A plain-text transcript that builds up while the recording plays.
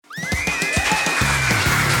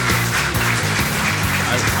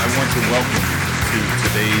welcome to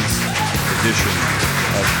today's edition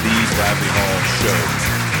of the Bradley Hall Show.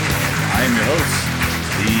 I am your host,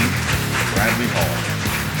 the Bradley Hall.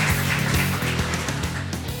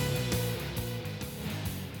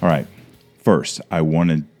 All right. First, I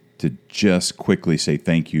wanted to just quickly say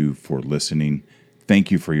thank you for listening.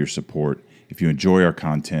 Thank you for your support. If you enjoy our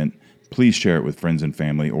content, please share it with friends and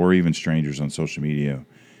family or even strangers on social media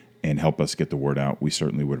and help us get the word out. We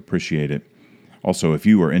certainly would appreciate it. Also, if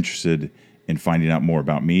you are interested in finding out more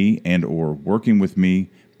about me and or working with me,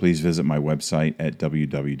 please visit my website at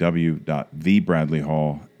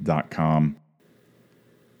www.thebradleyhall.com.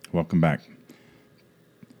 Welcome back.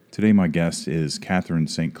 Today, my guest is Catherine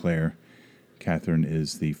St. Clair. Catherine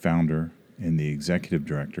is the founder and the executive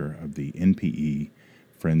director of the NPE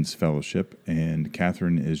Friends Fellowship, and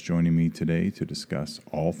Catherine is joining me today to discuss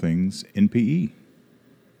all things NPE.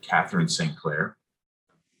 Catherine St. Clair.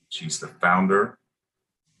 She's the founder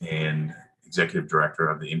and executive director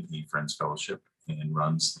of the NPE Friends Fellowship and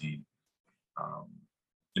runs the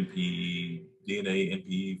NPE DNA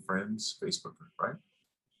NPE Friends Facebook group, right?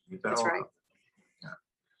 You get that That's all right. up? Yeah.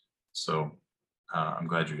 So I'm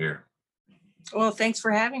glad you're here. Well, thanks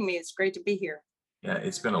for having me. It's great to be here. Yeah,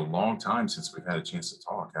 it's been a long time since we've had a chance to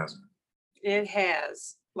talk, hasn't it? It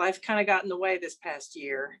has. Life kind of got in the way this past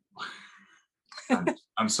year.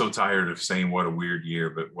 I'm so tired of saying what a weird year,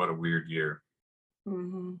 but what a weird year.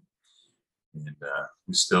 Mm-hmm. And I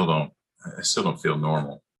still don't feel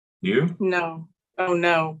normal. You? No. Oh,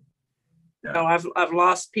 no. Yeah. No, I've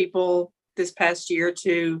lost people this past year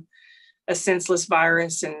to a senseless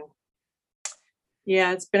virus. And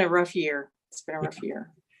yeah, it's been a rough year.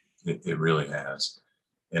 It really has.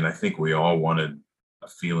 And I think we all wanted a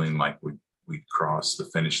feeling like we crossed the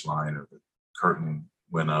finish line or the curtain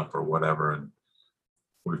went up or whatever. And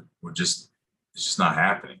it's just not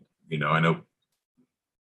happening. You know, I know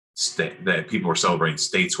that people were celebrating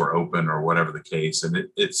states were open or whatever the case. And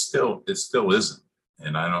it still isn't.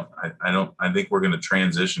 And I think we're going to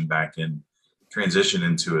transition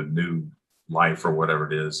into a new life or whatever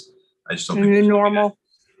it is. I just don't think new normal.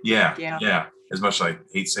 Yeah. As much as I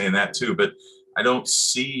hate saying that too, but I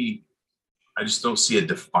just don't see a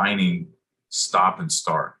defining stop and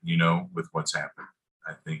start, with what's happened.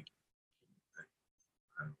 I think.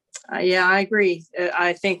 Yeah, I agree.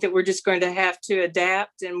 I think that we're just going to have to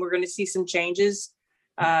adapt, and we're going to see some changes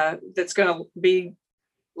that's going to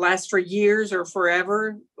last for years or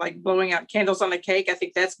forever, like blowing out candles on a cake. I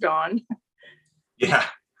think that's gone. Yeah.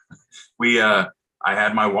 I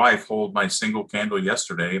had my wife hold my single candle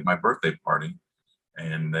yesterday at my birthday party,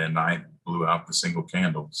 and then I blew out the single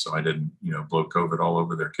candle so I didn't, blow COVID all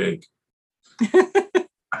over their cake.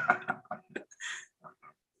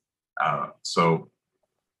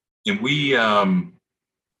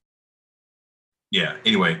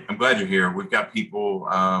 Anyway, I'm glad you're here. We've got people.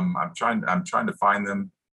 I'm trying to find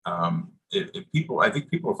them. If people, I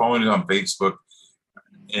think people are following it on Facebook,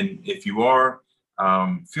 and if you are,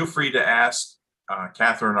 feel free to ask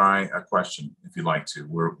Catherine and I a question if you'd like to.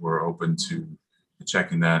 We're open to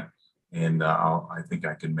checking that, and I think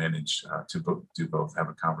I can manage to do both, have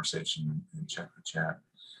a conversation and check the chat.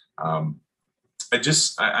 I'm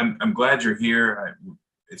glad you're here.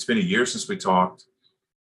 It's been a year since we talked,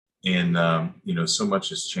 and so much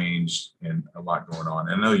has changed and a lot going on.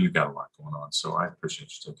 And I know you've got a lot going on, so I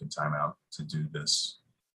appreciate you taking time out to do this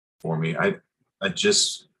for me. I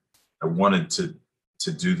wanted to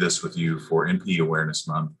do this with you for NPE Awareness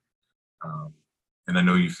Month. And I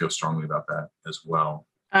know you feel strongly about that as well.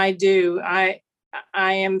 I do. I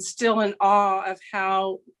am still in awe of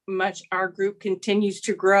how much our group continues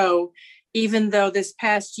to grow, even though this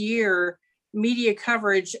past year, media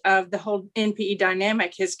coverage of the whole NPE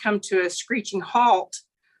dynamic has come to a screeching halt.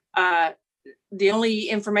 The only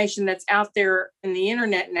information that's out there in the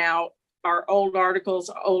internet now are old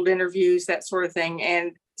articles, old interviews, that sort of thing.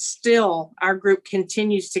 And still, our group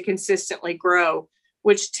continues to consistently grow,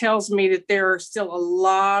 which tells me that there are still a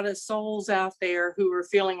lot of souls out there who are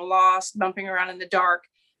feeling lost, bumping around in the dark,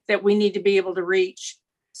 that we need to be able to reach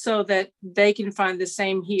so that they can find the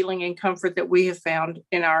same healing and comfort that we have found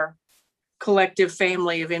in our collective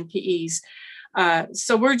family of NPEs.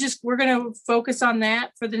 So we're going to focus on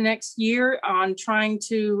that for the next year, on trying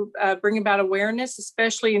to bring about awareness,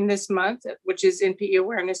 especially in this month, which is NPE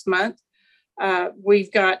Awareness Month.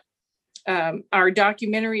 We've got our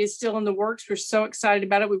documentary is still in the works. We're so excited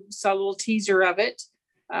about it. We saw a little teaser of it.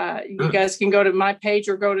 You guys can go to my page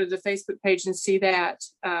or go to the Facebook page and see that.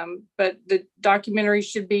 But the documentary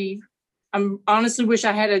should be, I honestly wish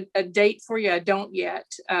I had a date for you. I don't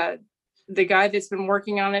yet. The guy that's been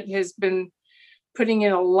working on it has been putting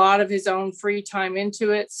in a lot of his own free time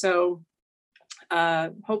into it. So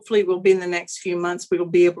hopefully we'll be in the next few months, we will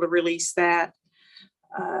be able to release that.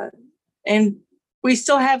 And we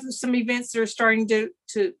still have some events that are starting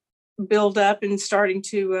to build up and starting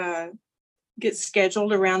to get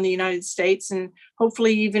scheduled around the United States and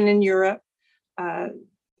hopefully even in Europe.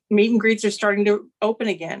 Meet and greets are starting to open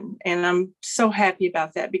again. And I'm so happy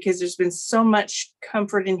about that because there's been so much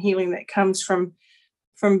comfort and healing that comes from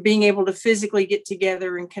being able to physically get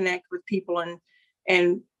together and connect with people.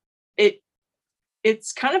 And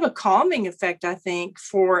it's kind of a calming effect, I think,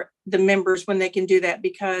 for the members when they can do that,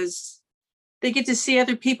 because they get to see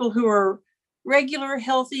other people who are regular,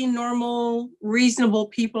 healthy, normal, reasonable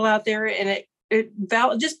people out there. And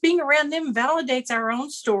just being around them validates our own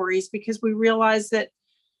stories, because we realize that,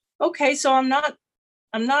 okay, so I'm not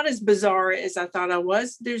as bizarre as I thought I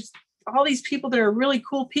was. There's all these people that are really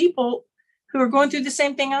cool people who are going through the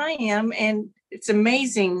same thing I am. And it's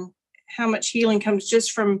amazing how much healing comes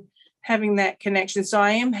just from having that connection. So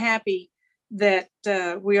I am happy that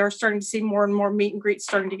we are starting to see more and more meet and greets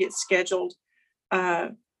starting to get scheduled.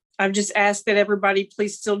 I've just asked that everybody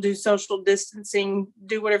please still do social distancing,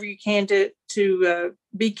 do whatever you can to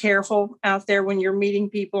be careful out there when you're meeting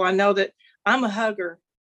people. I know that I'm a hugger,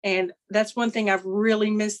 and that's one thing I've really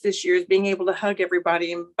missed this year, is being able to hug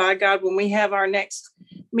everybody. And by God, when we have our next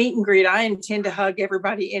meet and greet, I intend to hug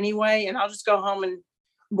everybody anyway, and I'll just go home and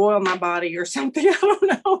boil my body or something. I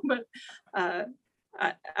don't know, but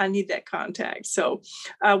I need that contact. So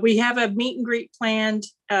we have a meet and greet planned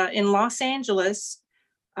in Los Angeles.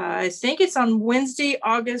 I think it's on Wednesday,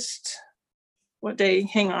 August. What day?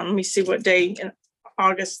 Hang on, let me see what day in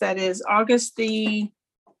August that is. August the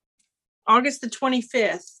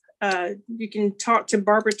 25th. You can talk to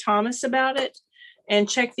Barbara Thomas about it and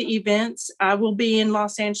check the events. I will be in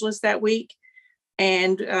Los Angeles that week,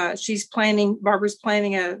 and Barbara's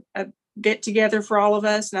planning a get together for all of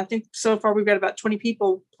us. And I think so far we've got about 20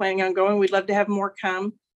 people planning on going. We'd love to have more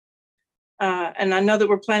come. And I know that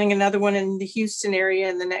we're planning another one in the Houston area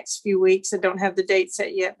in the next few weeks. I don't have the date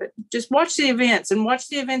set yet, but just watch the events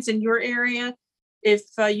in your area. If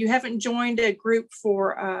you haven't joined a group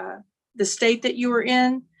for the state that you are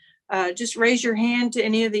in, just raise your hand to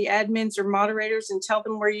any of the admins or moderators and tell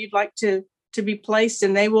them where you'd like to be placed,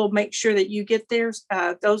 and they will make sure that you get there.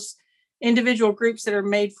 Those individual groups that are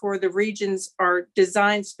made for the regions are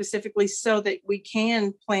designed specifically so that we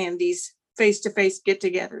can plan these face-to-face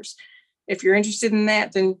get-togethers. If you're interested in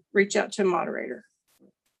that, then reach out to a moderator.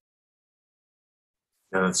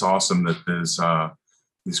 Yeah, that's awesome that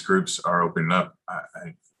these groups are opening up.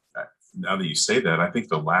 Now that you say that, I think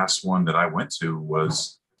the last one that I went to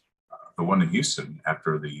was the one in Houston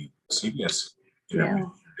after the CBS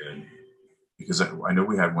interview. Yeah. Because I know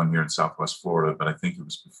we had one here in Southwest Florida, but I think it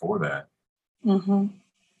was before that. Mm-hmm.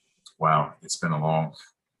 Wow, it's been a long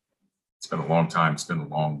time. It's been a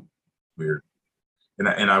long, weird.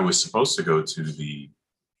 And I was supposed to go to the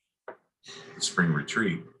spring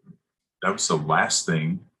retreat. That was the last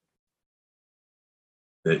thing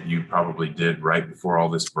that you probably did right before all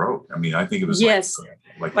this broke. I mean, I think it was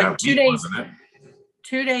like that 2 week, days, wasn't it?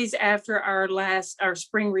 2 days after our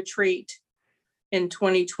spring retreat in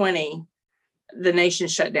 2020, the nation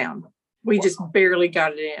shut down. We just barely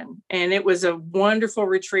got it in. And it was a wonderful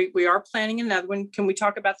retreat. We are planning another one. Can we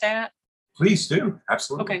talk about that? Please do.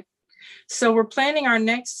 Absolutely. Okay. So we're planning our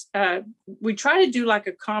next, we try to do like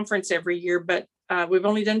a conference every year, but we've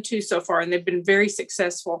only done 2 so far, and they've been very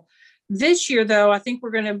successful. This year, though, I think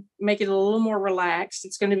we're going to make it a little more relaxed.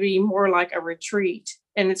 It's going to be more like a retreat,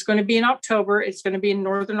 and it's going to be in October. It's going to be in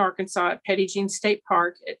Northern Arkansas at Petit Jean State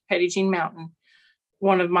Park at Petit Jean Mountain,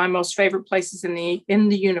 one of my most favorite places in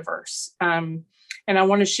the universe. And I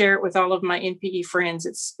want to share it with all of my NPE friends.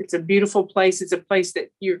 It's a beautiful place. It's a place that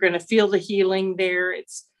you're going to feel the healing there.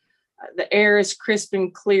 The air is crisp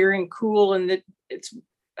and clear and cool, and it's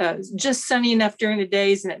just sunny enough during the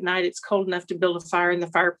days, and at night it's cold enough to build a fire in the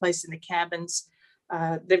fireplace in the cabins.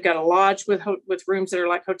 They've got a lodge with rooms that are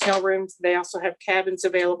like hotel rooms. They also have cabins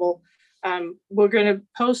available. We're going to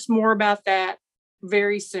post more about that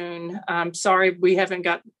very soon. I'm sorry we haven't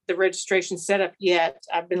got the registration set up yet.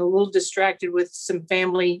 I've been a little distracted with some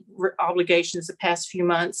family obligations the past few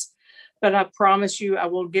months. But I promise you, I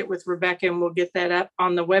will get with Rebecca and we'll get that up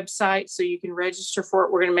on the website so you can register for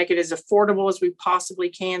it. We're going to make it as affordable as we possibly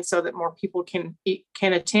can so that more people can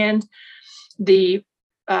attend. The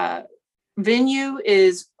venue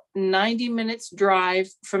is 90 minutes drive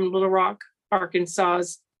from Little Rock,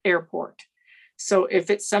 Arkansas's airport. So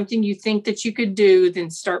if it's something you think that you could do,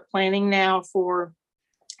 then start planning now for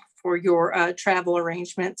your travel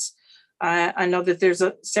arrangements. I know that there's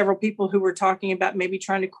several people who were talking about maybe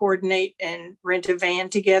trying to coordinate and rent a van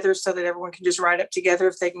together so that everyone can just ride up together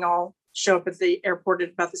if they can all show up at the airport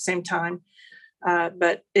at about the same time.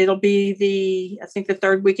 But it'll be I think the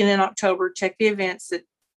third weekend in October. Check the events.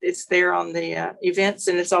 It's there on the events,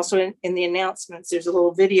 and it's also in the announcements. There's a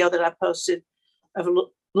little video that I posted of a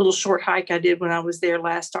little short hike I did when I was there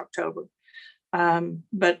last October.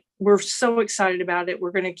 But we're so excited about it.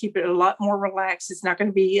 We're going to keep it a lot more relaxed. It's not going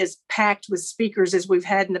to be as packed with speakers as we've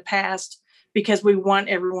had in the past, because we want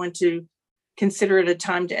everyone to consider it a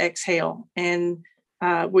time to exhale. And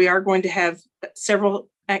we are going to have several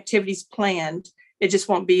activities planned. It just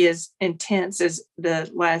won't be as intense as the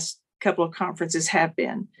last couple of conferences have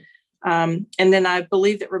been. And then I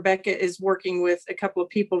believe that Rebecca is working with a couple of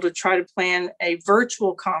people to try to plan a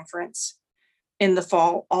virtual conference in the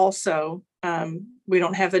fall also. We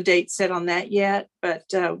don't have a date set on that yet,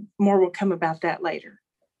 but more will come about that later.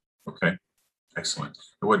 Okay, excellent.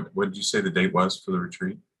 What did you say the date was for the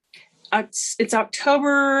retreat? It's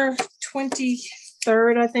October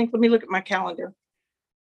 23rd, I think. Let me look at my calendar.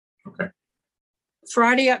 Okay.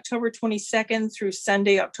 Friday, October 22nd through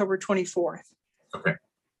Sunday, October 24th. Okay.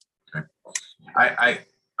 Okay.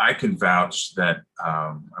 I can vouch that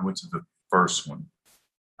I went to the first one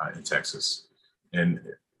in Texas, and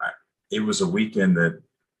it was a weekend that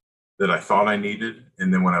I thought I needed,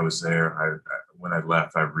 and then when I was there, when I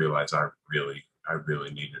left, I realized I really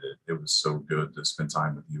needed it. It was so good to spend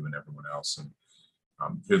time with you and everyone else, and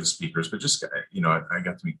hear the speakers. But just I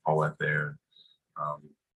got to meet Paulette there.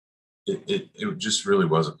 It just really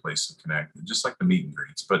was a place to connect, just like the meet and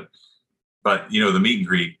greets. But the meet and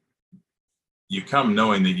greet, you come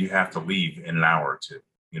knowing that you have to leave in an hour or two.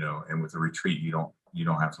 And with a retreat, you don't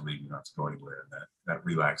have to leave. You don't have to go anywhere, and that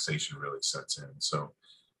relaxation really sets in. So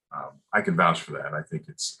I can vouch for that. I think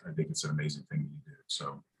it's an amazing thing you do.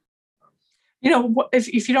 So,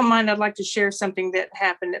 if you don't mind, I'd like to share something that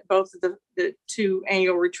happened at both of the two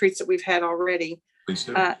annual retreats that we've had already. Please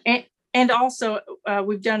do. And also,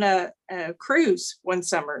 we've done a cruise one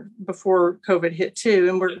summer before COVID hit too,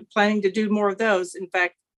 and we're planning to do more of those. In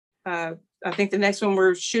fact, I think the next one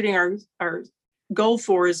we're shooting our goal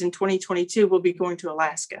for is in 2022. We'll be going to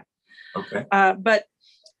Alaska. Okay. But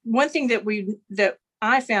one thing that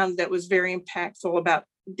I found that was very impactful about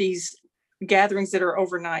these gatherings that are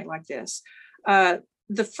overnight like this,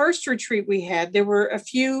 the first retreat we had, there were a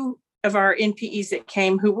few of our NPEs that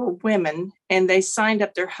came who were women, and they signed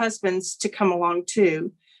up their husbands to come along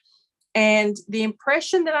too. And the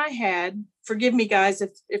impression that I had, forgive me guys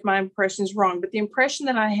if my impression is wrong, but the impression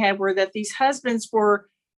that I had were that these husbands were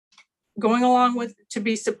going along with to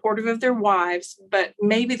be supportive of their wives, but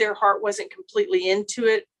maybe their heart wasn't completely into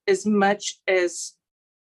it as much as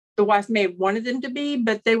the wife may have wanted them to be,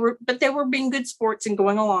 but they were being good sports and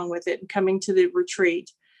going along with it and coming to the retreat.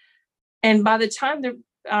 And by the time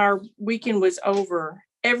our weekend was over,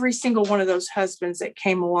 every single one of those husbands that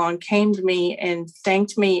came along came to me and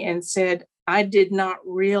thanked me and said, I did not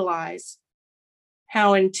realize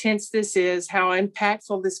how intense this is, how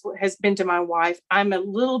impactful this has been to my wife. I'm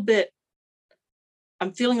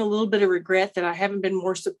feeling a little bit of regret that I haven't been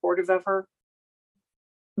more supportive of her.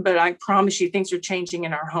 But I promise you, things are changing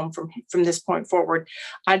in our home from this point forward.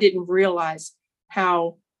 I didn't realize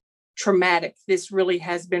how traumatic this really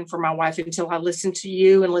has been for my wife until I listened to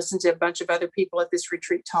you and listened to a bunch of other people at this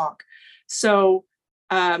retreat talk. So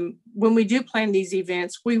when we do plan these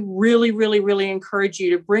events, we really, really, really encourage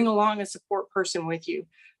you to bring along a support person with you,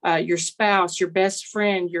 your spouse, your best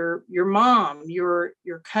friend, your mom, your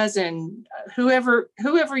cousin, whoever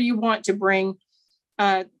you want to bring.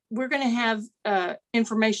 We're going to have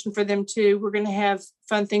information for them too. We're going to have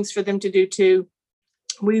fun things for them to do too.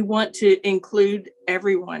 We want to include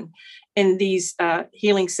everyone in these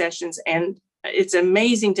healing sessions. And it's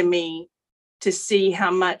amazing to me to see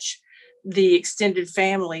how much the extended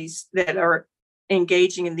families that are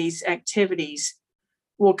engaging in these activities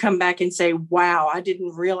will come back and say, wow, I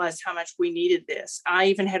didn't realize how much we needed this. I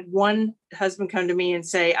even had one husband come to me and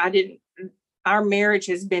say, our marriage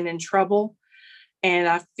has been in trouble. And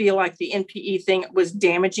I feel like the NPE thing was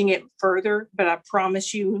damaging it further, but I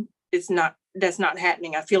promise you that's not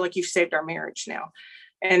happening. I feel like you've saved our marriage now.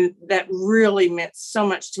 And that really meant so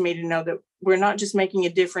much to me to know that we're not just making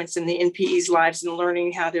a difference in the NPE's lives and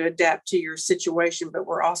learning how to adapt to your situation, but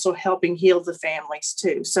we're also helping heal the families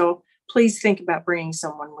too. So please think about bringing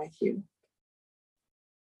someone with you.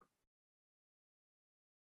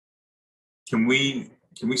 Can we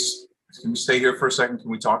stay here for a second?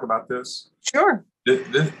 Can we talk about this? Sure.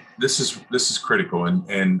 This is critical,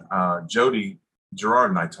 and Jody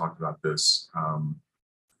Gerard and I talked about this a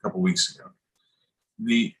couple weeks ago.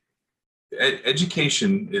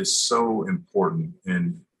 Education is so important.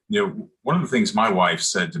 And, one of the things my wife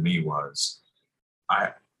said to me was, I,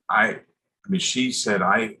 I mean, she said,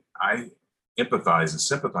 I empathize and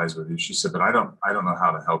sympathize with you. She said, but I don't know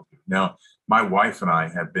how to help you. Now, my wife and I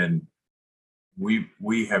have been,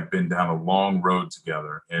 we have been down a long road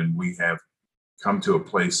together, and we have come to a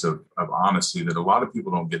place of honesty that a lot of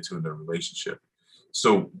people don't get to in their relationship.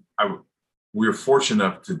 So we were fortunate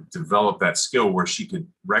enough to develop that skill where she could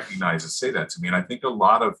recognize and say that to me. And I think a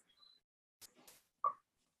lot of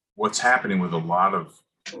what's happening with a lot of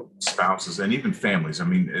spouses and even families, I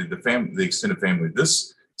mean, the extended family,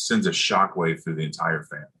 this sends a shockwave through the entire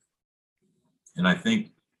family. And I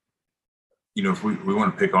think, if we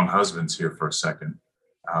want to pick on husbands here for a second,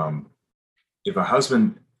 if a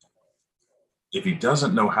husband, if he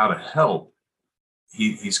doesn't know how to help,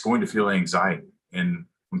 he's going to feel anxiety. And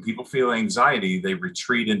when people feel anxiety, they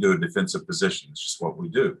retreat into a defensive position. It's just what we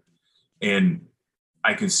do. And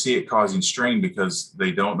I can see it causing strain because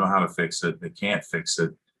they don't know how to fix it. They can't fix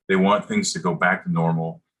it. They want things to go back to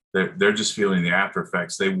normal. They're just feeling the after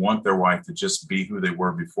effects. They want their wife to just be who they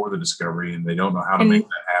were before the discovery, and they don't know how to make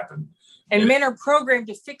that happen. And men are programmed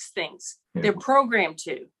to fix things. Yeah. They're programmed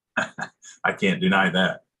to. I can't deny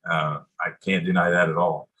that. I can't deny that at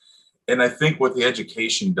all. And I think what the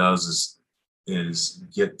education does is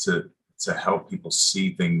get to help people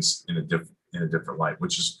see things in a different light,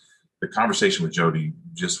 which is the conversation with Jody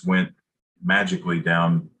just went magically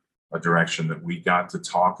down a direction that we got to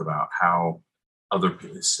talk about how other,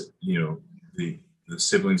 the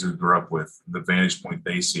siblings we grew up with, the vantage point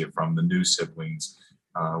they see it from, the new siblings.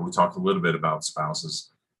 We talked a little bit about spouses.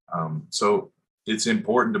 So it's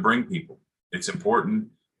important to bring people. It's important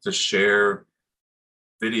to share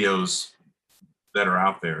videos that are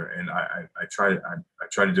out there, and I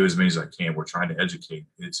try to do as many as I can. We're trying to educate.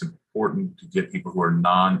 It's important to get people who are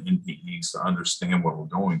non-NPEs to understand what we're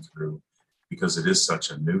going through, because it is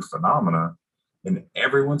such a new phenomena, and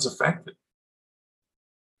everyone's affected.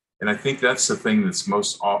 And I think that's the thing that's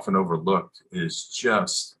most often overlooked, is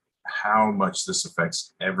just how much this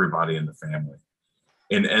affects everybody in the family.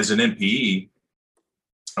 And as an NPE,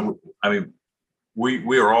 I mean,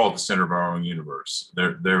 we are all at the center of our own universe.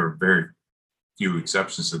 There are very few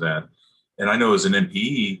exceptions to that. And I know as an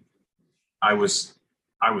NPE, I was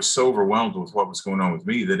so overwhelmed with what was going on with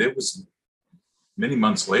me that it was many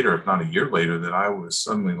months later, if not a year later, that I was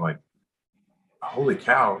suddenly like, holy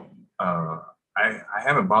cow, I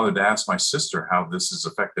haven't bothered to ask my sister how this has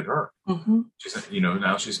affected her. Mm-hmm. She's,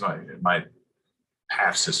 now she's my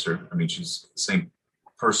half sister. I mean, she's the same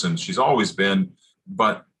person she's always been,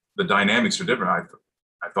 but the dynamics are different.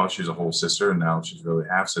 I thought she was a whole sister, and now she's really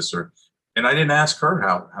half sister. And I didn't ask her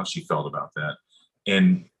how she felt about that.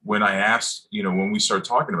 And when I asked, when we started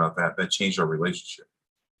talking about that, that changed our relationship.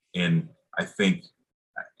 And I think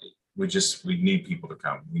we need people to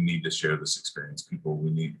come. We need to share this experience. We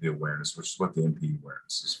need the awareness, which is what the NPE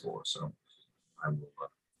awareness is for. So I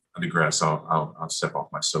digress. I'll step off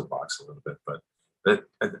my soapbox a little bit, but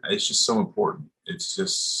it's just so important. It's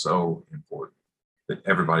just so important that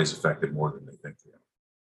everybody's affected more than they think they are.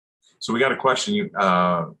 So we got a question you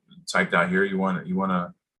typed out here. You want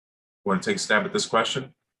to take a stab at this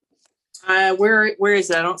question? Where is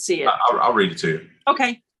it? I don't see it. I'll read it to you.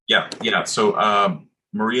 Okay. Yeah. So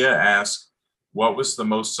Maria asked, what was the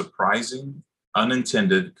most surprising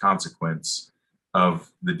unintended consequence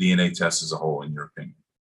of the DNA test as a whole, in your opinion?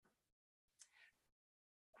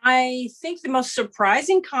 I think the most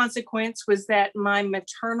surprising consequence was that my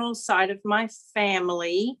maternal side of my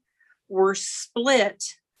family were split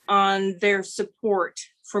on their support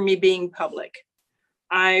for me being public.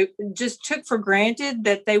 I just took for granted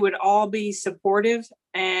that they would all be supportive,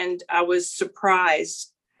 and I was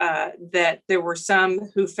surprised that there were some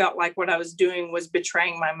who felt like what I was doing was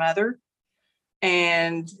betraying my mother,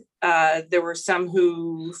 and there were some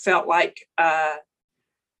who felt like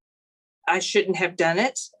I shouldn't have done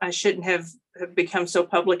it. I shouldn't have become so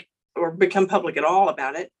public or become public at all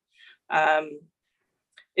about it.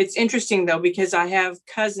 It's interesting, though, because I have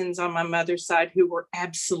cousins on my mother's side who were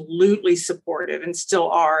absolutely supportive and still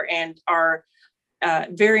are, and are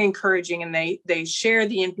very encouraging. And they share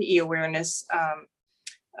the NPE awareness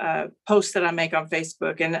posts that I make on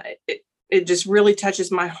Facebook. And it just really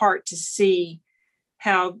touches my heart to see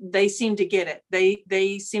how they seem to get it.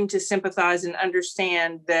 They seem to sympathize and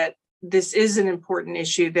understand that this is an important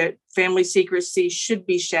issue, that family secrecy should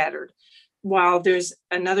be shattered. While there's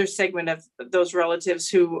another segment of those relatives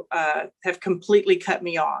who have completely cut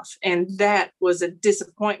me off. And that was a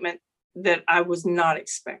disappointment that I was not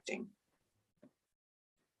expecting.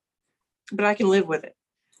 But I can live with it.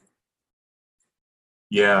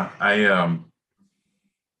 Yeah,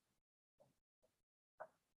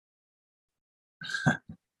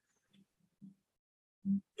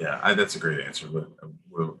 that's a great answer. But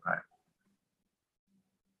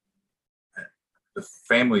the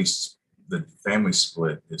families, the family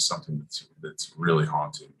split is something that's really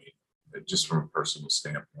haunting me, just from a personal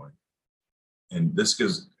standpoint. And this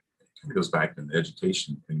kind of goes back to the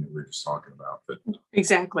education thing that we were just talking about. But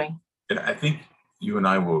Exactly. I think you and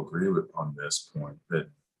I will agree with on this point that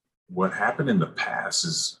what happened in the past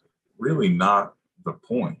is really not the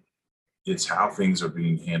point. It's how things are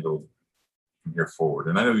being handled from here forward.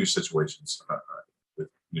 And I know your situations with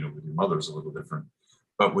with your mother is a little different,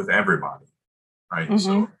 but with everybody, right? Hmm.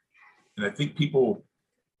 So, and I think people,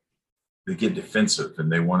 they get defensive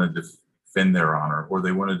and they want to defend their honor, or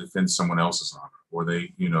they want to defend someone else's honor, or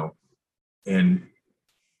and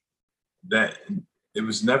that it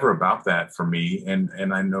was never about that for me.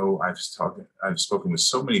 And I know I've spoken with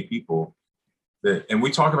so many people that, and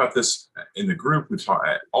we talk about this in the group. We talk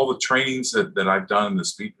all the trainings that I've done,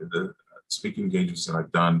 the speaking engagements that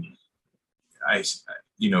I've done. I,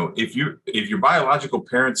 if your biological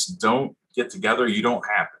parents don't get together, you don't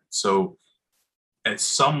happen. So at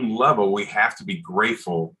some level, we have to be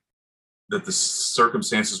grateful that the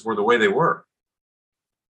circumstances were the way they were,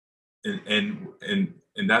 and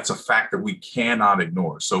that's a fact that we cannot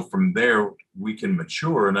ignore. So from there, we can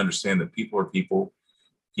mature and understand that people are people.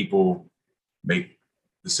 People make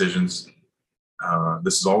decisions.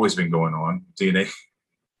 This has always been going on. DNA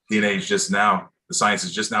is just now, the science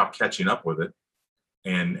is just now catching up with it,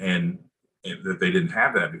 and that they didn't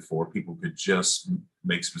have that before. People could just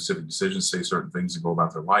make specific decisions, say certain things, and go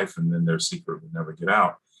about their life, and then their secret would never get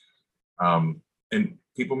out. And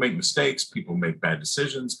people make mistakes. People make bad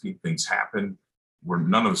decisions. Things happen. Where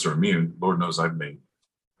none of us are immune. Lord knows I've made,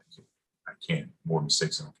 I can't, more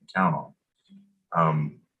mistakes than I can count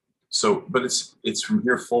on. So, but it's from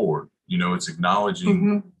here forward. It's acknowledging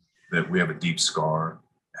Hmm. that we have a deep scar.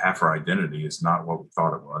 Half our identity is not what we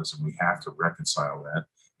thought it was, and we have to reconcile that.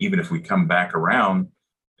 Even if we come back around,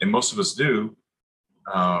 and most of us do,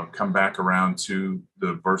 come back around to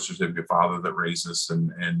the birth certificate father that raised us,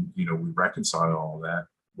 and we reconcile all that,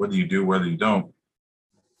 whether you do, whether you don't.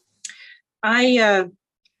 I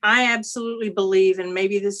I absolutely believe, and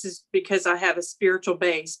maybe this is because I have a spiritual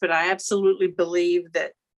base, but I absolutely believe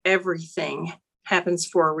that everything happens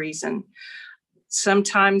for a reason.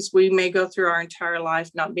 Sometimes we may go through our entire life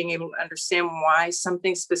not being able to understand why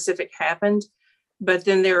something specific happened. But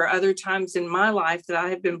then there are other times in my life that I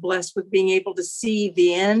have been blessed with being able to see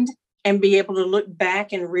the end and be able to look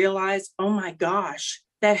back and realize, oh my gosh,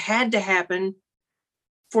 that had to happen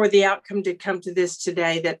for the outcome to come to this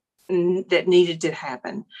today that needed to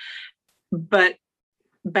happen. But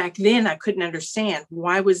back then I couldn't understand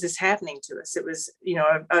why was this happening to us. It was,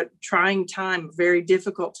 a trying time, a very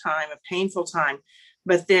difficult time, a painful time.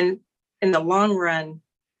 But then in the long run,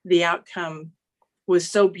 the outcome was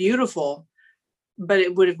so beautiful, but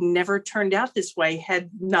it would have never turned out this way had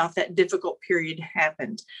not that difficult period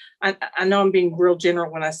happened. I know I'm being real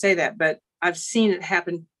general when I say that, but I've seen it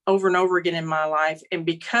happen over and over again in my life. And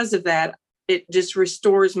because of that, it just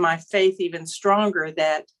restores my faith even stronger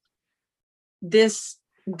that this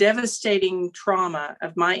devastating trauma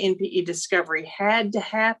of my NPE discovery had to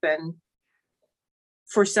happen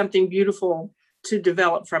for something beautiful to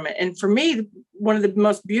develop from it. And for me, one of the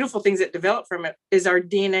most beautiful things that developed from it is our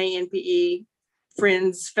DNA NPE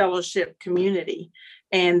Friends Fellowship community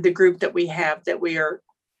and the group that we have, that we're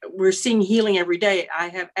seeing healing every day. I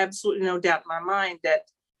have absolutely no doubt in my mind that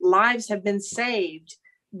lives have been saved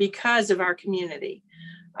because of our community.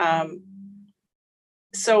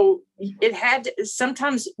 So it had to,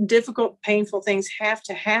 sometimes difficult, painful things have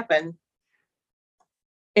to happen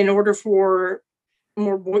in order for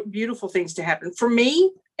more beautiful things to happen. For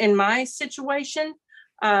me, in my situation,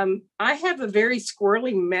 I have a very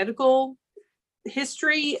squirrely medical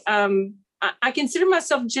history. I consider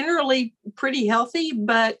myself generally pretty healthy,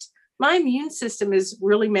 but my immune system is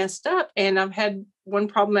really messed up. And I've had one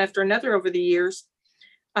problem after another over the years.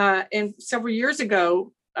 And several years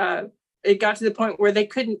ago, it got to the point where they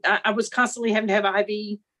couldn't, I was constantly having to have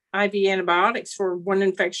IV antibiotics for one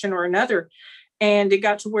infection or another. And it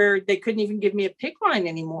got to where they couldn't even give me a PICC line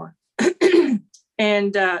anymore.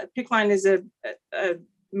 And PICC line is a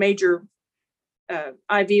major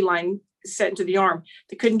IV line set into the arm.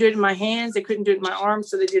 They couldn't do it in my hands. They couldn't do it in my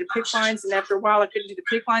arms. So they did a PICC lines. And after a while, I couldn't do the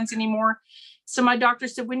PICC lines anymore. So my doctor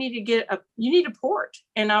said, you need a port.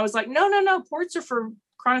 And I was like, no, ports are for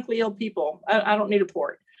chronically ill people. I don't need a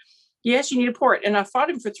port. Yes, you need a port. And I fought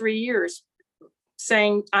him for 3 years.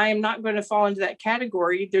 saying, I am not going to fall into that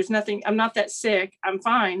category. There's nothing, I'm not that sick. I'm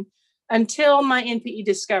fine, until my NPE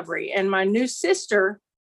discovery. And my new sister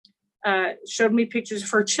showed me pictures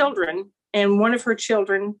of her children. And one of her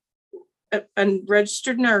children, a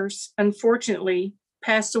registered nurse, unfortunately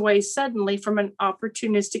passed away suddenly from an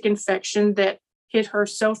opportunistic infection that hit her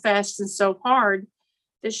so fast and so hard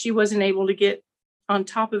that she wasn't able to get on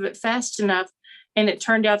top of it fast enough. And it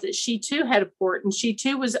turned out that she too had a port, and she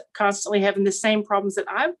too was constantly having the same problems that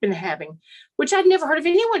I've been having, which I'd never heard of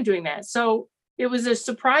anyone doing that. So it was a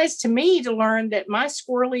surprise to me to learn that my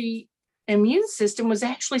squirrely immune system was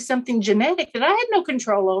actually something genetic that I had no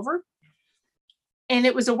control over. And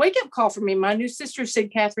it was a wake-up call for me. My new sister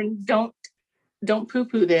said, Catherine, don't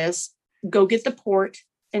poo-poo this. Go get the port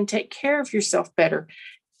and take care of yourself better.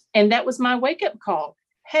 And that was my wake-up call.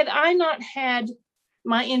 Had I not had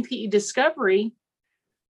my NPE discovery,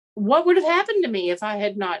 what would have happened to me if I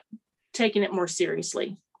had not taken it more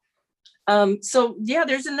seriously? So yeah,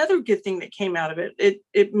 there's another good thing that came out of it.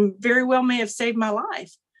 It very well may have saved my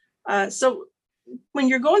life. So when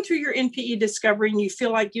you're going through your NPE discovery and you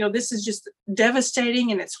feel like, this is just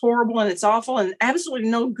devastating and it's horrible and it's awful and absolutely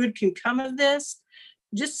no good can come of this,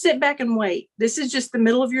 just sit back and wait. This is just the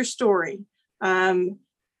middle of your story.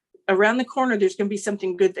 Around the corner, there's going to be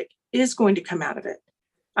something good that is going to come out of it.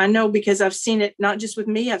 I know, because I've seen it, not just with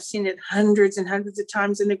me, I've seen it hundreds and hundreds of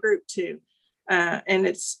times in the group too. And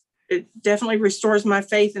it definitely restores my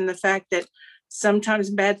faith in the fact that sometimes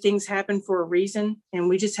bad things happen for a reason, and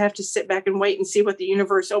we just have to sit back and wait and see what the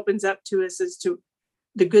universe opens up to us as to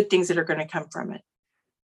the good things that are going to come from it.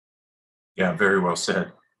 Yeah, very well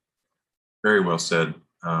said. Very well said.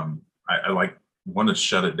 I want to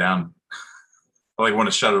shut it down. I want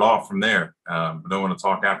to shut it off from there. I don't want to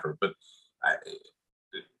talk after it, but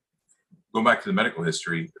going back to the medical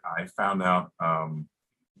history, I found out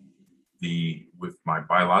with my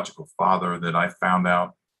biological father that I found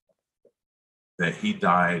out that he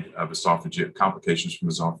died of complications from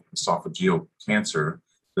esophageal cancer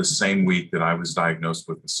the same week that I was diagnosed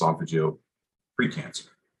with esophageal precancer.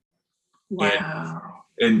 Wow.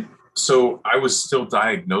 And so I was still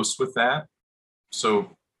diagnosed with that.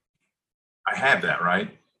 So I had that,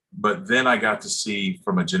 right? But then I got to see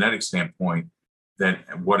from a genetic standpoint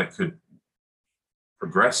that what it could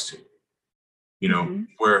progress to,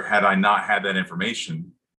 where had I not had that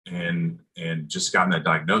information and just gotten that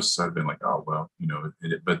diagnosis, I'd been like, oh, well,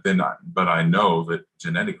 but I know that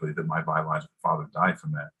genetically that my biological father died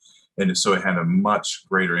from that. And so it had a much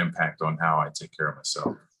greater impact on how I take care of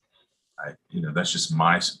myself. That's just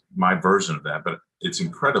my version of that, but it's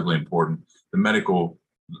incredibly important. The medical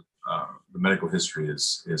history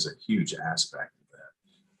is a huge aspect of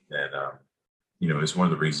that is one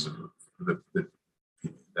of the reasons that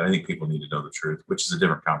I think people need to know the truth, which is a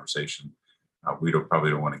different conversation. We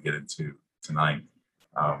probably don't want to get into tonight.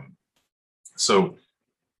 And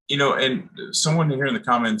someone here in the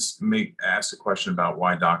comments may ask a question about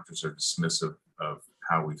why doctors are dismissive of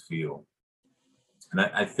how we feel. And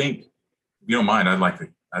I think, if you don't mind,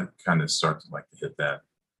 I'd kind of start to hit that.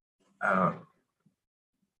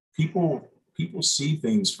 People see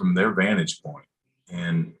things from their vantage point,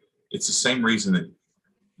 and it's the same reason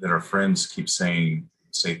that our friends keep say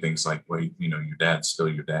things like, well, your dad's still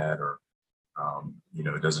your dad, or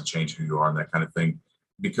it doesn't change who you are, and that kind of thing,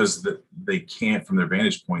 because they can't, from their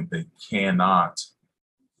vantage point, they cannot.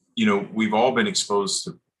 We've all been exposed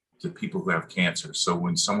to people who have cancer. So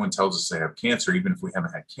when someone tells us they have cancer, even if we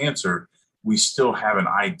haven't had cancer, we still have an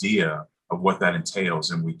idea of what that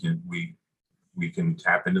entails, and we can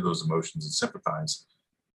tap into those emotions and sympathize.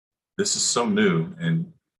 This is so new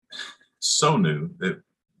that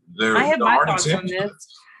I have my aren't thoughts on examples. this.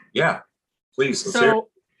 Yeah, please. Let's hear it.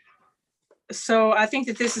 So I think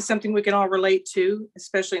that this is something we can all relate to,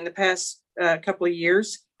 especially in the past couple of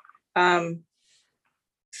years.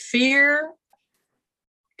 Fear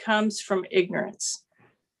comes from ignorance,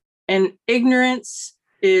 and ignorance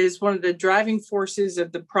is one of the driving forces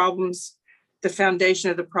of the problems, the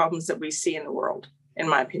foundation of the problems that we see in the world, in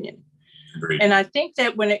my opinion. Agreed. And I think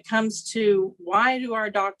that when it comes to why do our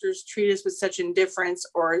doctors treat us with such indifference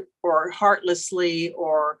or heartlessly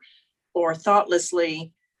or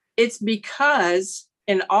thoughtlessly, it's because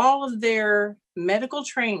in all of their medical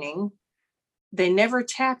training, they never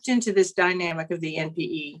tapped into this dynamic of the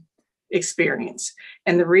NPE experience.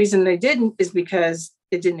 And the reason they didn't is because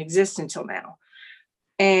it didn't exist until now.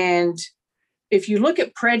 And if you look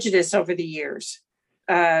at prejudice over the years,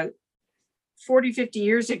 40, 50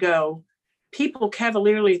 years ago, people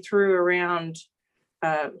cavalierly threw around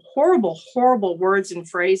horrible, horrible words and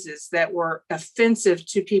phrases that were offensive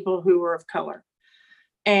to people who were of color.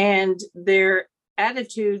 And there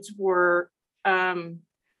attitudes were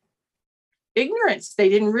ignorance. They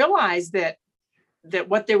didn't realize that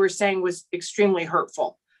what they were saying was extremely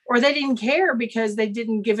hurtful, or they didn't care because they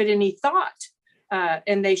didn't give it any thought.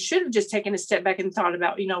 And they should have just taken a step back and thought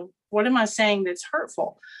about, what am I saying that's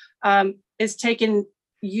hurtful? It's taken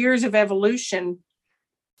years of evolution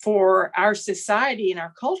for our society and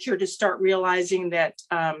our culture to start realizing that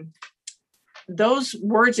those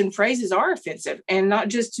words and phrases are offensive, and not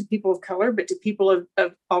just to people of color, but to people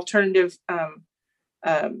of alternative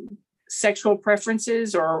sexual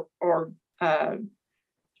preferences or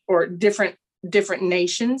different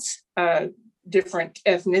nations, different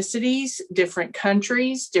ethnicities, different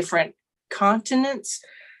countries, different continents.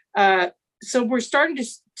 So we're starting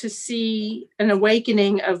to see an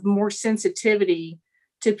awakening of more sensitivity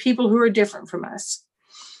to people who are different from us.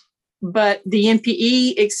 But the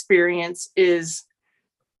NPE experience is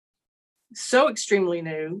so extremely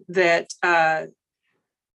new that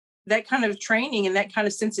that kind of training and that kind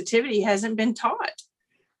of sensitivity hasn't been taught.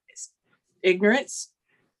 It's ignorance.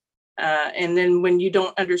 And then when you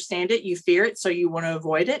don't understand it, you fear it, so you want to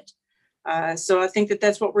avoid it. So I think that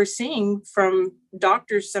that's what we're seeing from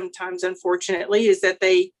doctors sometimes, unfortunately, is that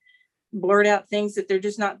they blurt out things that they're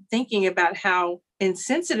just not thinking about how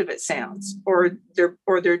insensitive it sounds, or their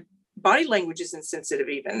body language is insensitive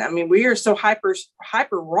even. I mean, we are so hyper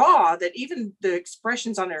raw that even the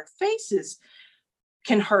expressions on their faces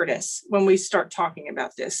can hurt us when we start talking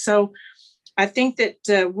about this. So I think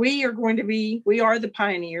that we are the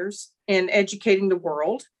pioneers in educating the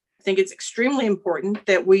world. I think it's extremely important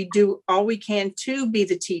that we do all we can to be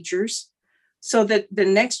the teachers, so that the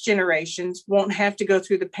next generations won't have to go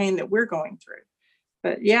through the pain that we're going through.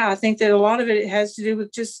 But yeah, I think that a lot of it has to do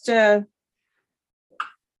with just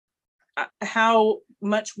how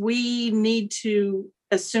much we need to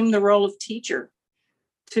assume the role of teacher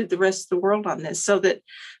to the rest of the world on this, so that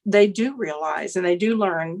they do realize and they do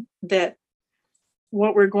learn that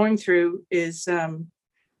what we're going through is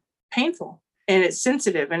painful, and it's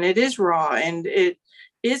sensitive, and it is raw, and it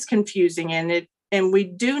is confusing, and we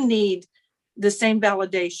do need the same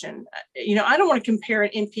validation. I don't want to compare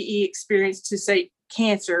an NPE experience to, say,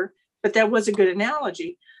 cancer, but that was a good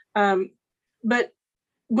analogy. But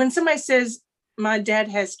when somebody says my dad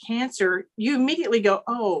has cancer, you immediately go,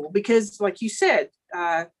 oh, because like you said,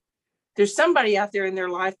 there's somebody out there in their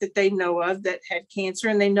life that they know of that had cancer,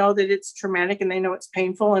 and they know that it's traumatic, and they know it's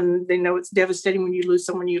painful, and they know it's devastating when you lose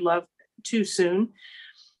someone you love too soon.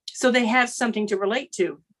 So they have something to relate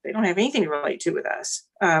to. They don't have anything to relate to with us.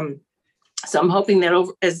 So I'm hoping that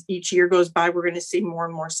as each year goes by, we're going to see more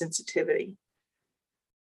and more sensitivity.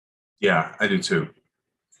 Yeah, I do too.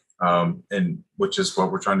 And which is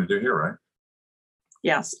what we're trying to do here, right?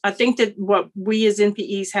 Yes, I think that what we as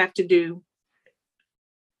NPEs have to do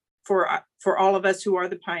for all of us who are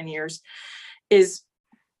the pioneers is,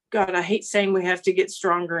 God, I hate saying we have to get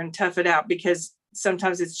stronger and tough it out, because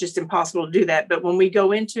sometimes it's just impossible to do that. But when we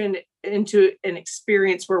go into an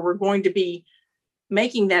experience where we're going to be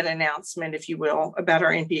making that announcement, if you will, about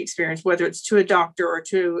our NPE experience, whether it's to a doctor or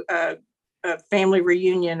to a family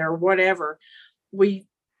reunion or whatever, we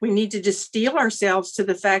need to just steel ourselves to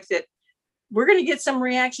the fact that we're going to get some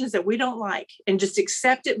reactions that we don't like, and just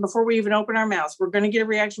accept it before we even open our mouths. We're going to get a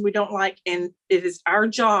reaction we don't like, and it is our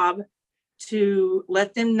job to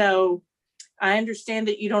let them know, I understand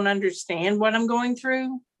that you don't understand what I'm going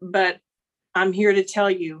through, but I'm here to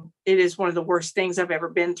tell you it is one of the worst things I've ever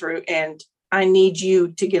been through, and I need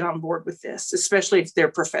you to get on board with this, especially if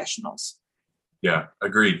they're professionals. Yeah,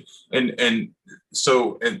 agreed. And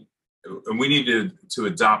so we need to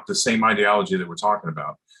adopt the same ideology that we're talking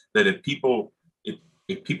about. That if people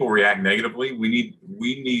react negatively, we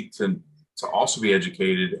need to also be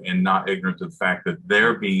educated and not ignorant to the fact that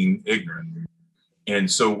they're being ignorant.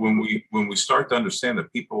 And so when we start to understand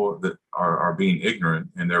that people that are being ignorant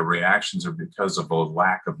and their reactions are because of a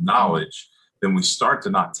lack of knowledge, then we start to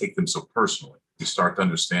not take them so personally. We start to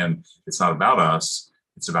understand it's not about us,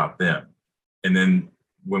 it's about them. And then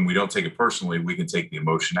when we don't take it personally, we can take the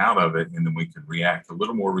emotion out of it, and then we can react a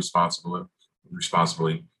little more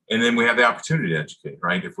responsibly. And then we have the opportunity to educate,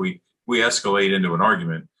 right? If we escalate into an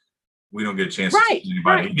argument, we don't get a chance to teach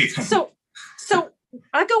anybody anything. So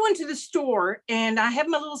I go into the store, and I have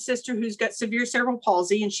my little sister who's got severe cerebral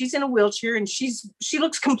palsy, and she's in a wheelchair, and she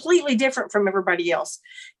looks completely different from everybody else.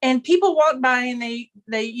 And people walk by, and they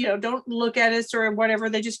don't look at us or whatever.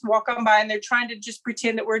 They just walk on by, and they're trying to just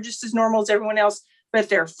pretend that we're just as normal as everyone else. But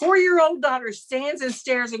their 4-year-old daughter stands and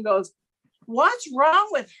stares and goes, "What's wrong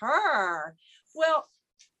with her?" Well,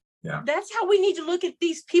 yeah, that's how we need to look at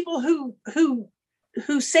these people who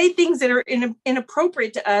who say things that are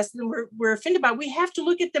inappropriate to us and we're offended by, we have to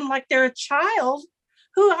look at them like they're a child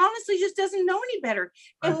who honestly just doesn't know any better.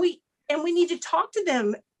 Right. And we need to talk to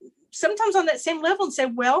them sometimes on that same level and say,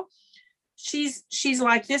 well, she's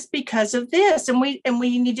like this because of this. And we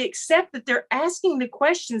need to accept that they're asking the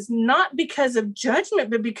questions not because of judgment,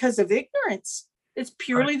 but because of ignorance. It's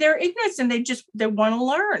purely their ignorance, and they want to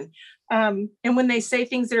learn. And when they say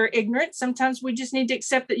things that are ignorant, sometimes we just need to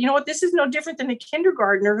accept that, you know what, this is no different than a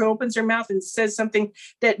kindergartner who opens their mouth and says something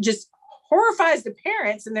that just horrifies the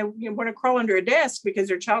parents, and they want to crawl under a desk because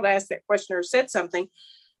their child asked that question or said something.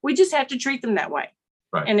 We just have to treat them that way.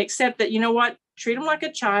 Right. And accept that, you know what, treat them like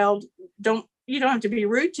a child. You don't have to be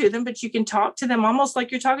rude to them, but you can talk to them almost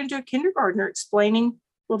like you're talking to a kindergartner, explaining,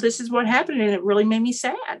 well, this is what happened, and it really made me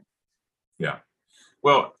sad. Yeah.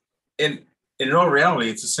 Well, in all reality,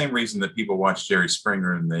 it's the same reason that people watch Jerry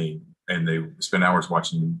Springer and they spend hours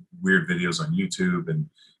watching weird videos on YouTube, and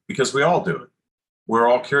because we all do it. We're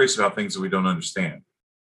all curious about things that we don't understand,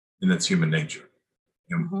 and that's human nature.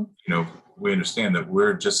 And we understand that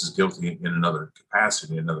we're just as guilty in another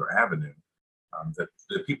capacity, another avenue. That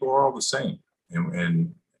people are all the same,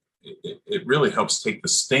 and it really helps take the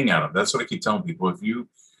sting out of it. That's what I keep telling people. If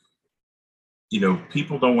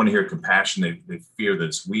people don't want to hear compassion. They fear that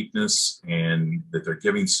it's weakness and that they're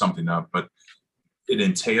giving something up, but it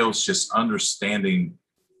entails just understanding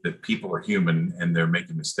that people are human and they're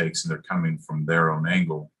making mistakes and they're coming from their own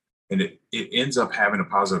angle. And it ends up having a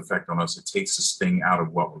positive effect on us. It takes the sting out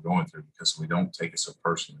of what we're going through because we don't take it so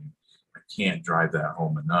personally. I can't drive that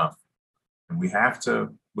home enough. And we have to,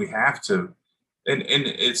 and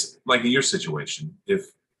it's like in your situation,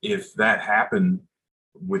 if that happened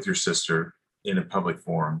with your sister in a public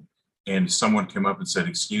forum and someone came up and said,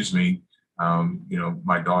 excuse me,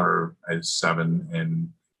 my daughter is 7 and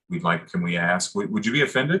can we ask, would you be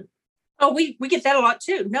offended? Oh, we get that a lot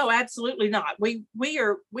too. No, absolutely not. We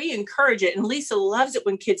encourage it. And Lisa loves it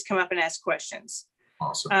when kids come up and ask questions.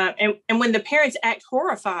 Awesome. And when the parents act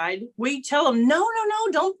horrified, we tell them, no,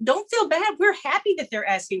 don't feel bad. We're happy that they're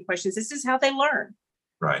asking questions. This is how they learn.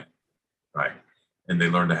 Right. And they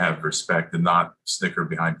learn to have respect and not snicker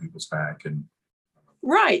behind people's back.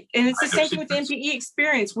 Right. And it's the same thing with the NPE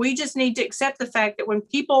experience. We just need to accept the fact that when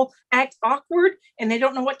people act awkward and they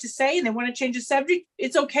don't know what to say and they want to change the subject,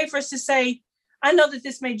 it's okay for us to say, I know that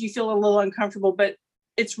this made you feel a little uncomfortable, but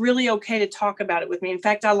it's really okay to talk about it with me. In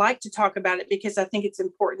fact, I like to talk about it because I think it's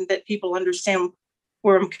important that people understand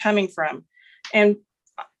where I'm coming from. And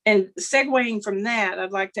segueing from that,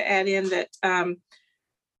 I'd like to add in that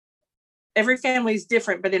every family is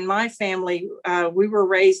different, but in my family, we were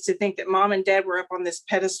raised to think that mom and dad were up on this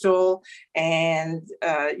pedestal, and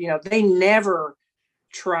they never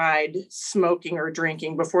tried smoking or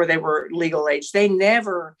drinking before they were legal age. They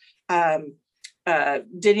never did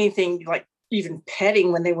anything like even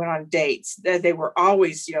petting when they went on dates. They were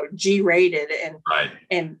always, G-rated,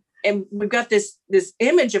 and we've got this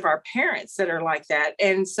image of our parents that are like that.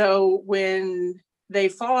 And so when they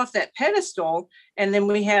fall off that pedestal, and then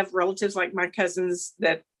we have relatives like my cousins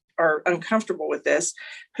that are uncomfortable with this,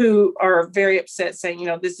 who are very upset, saying,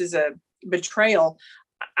 this is a betrayal.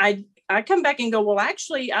 I come back and go, well,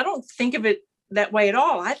 actually, I don't think of it that way at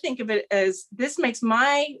all. I think of it as, this makes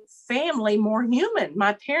my family more human,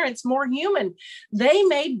 my parents more human. They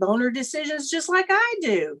made boner decisions just like I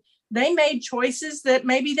do. They made choices that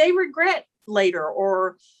maybe they regret later,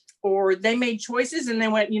 or they made choices and they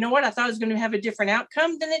went, you know what, I thought it was going to have a different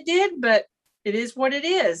outcome than it did, but it is what it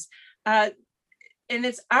is. And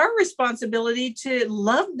it's our responsibility to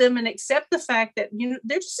love them and accept the fact that,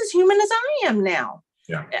 they're just as human as I am now.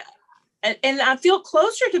 Yeah. And I feel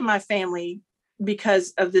closer to my family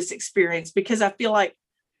because of this experience, because I feel like,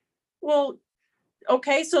 well,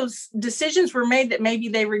 okay, so decisions were made that maybe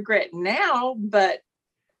they regret now, but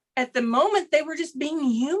at the moment they were just being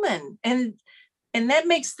human, and that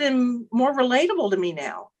makes them more relatable to me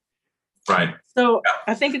now. Right. So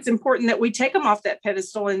I think it's important that we take them off that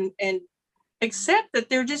pedestal and accept that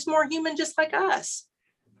they're just more human, just like us.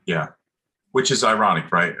 Yeah. Which is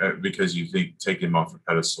ironic, right? Because you think taking them off the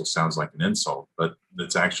pedestal sounds like an insult, but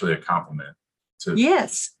it's actually a compliment.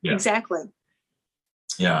 Yes, exactly.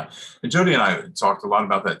 Yeah. And Jody and I talked a lot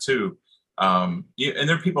about that too. And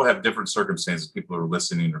there are people who have different circumstances. People who are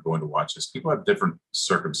listening or going to watch this. People have different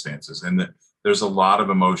circumstances, and there's a lot of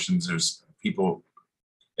emotions. There's people,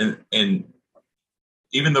 and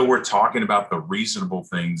even though we're talking about the reasonable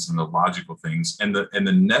things and the logical things and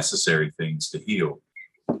the necessary things to heal,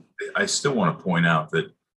 I still want to point out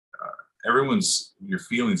that your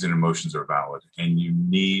feelings and emotions are valid, and you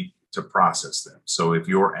need to process them. So if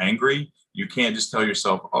you're angry, you can't just tell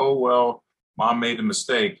yourself, oh, well, mom made a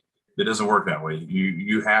mistake. It doesn't work that way.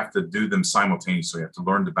 You have to do them simultaneously. You have to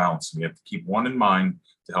learn to balance them. You have to keep one in mind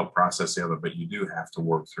to help process the other, but you do have to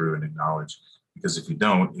work through and acknowledge, because if you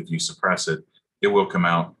don't, if you suppress it, it will come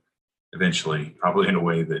out eventually, probably in a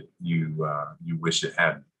way that you wish it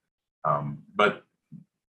hadn't. But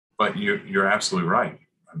you're absolutely right.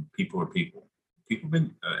 People are people. People have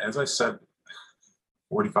been, as I said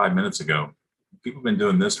 45 minutes ago, people have been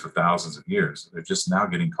doing this for thousands of years. They're just now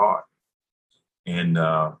getting caught.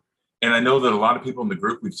 And I know that a lot of people in the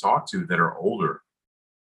group we've talked to that are older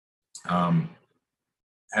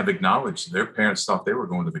have acknowledged their parents thought they were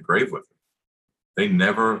going to the grave with them.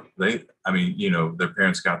 I mean, their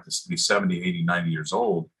parents got to be 70, 80, 90 years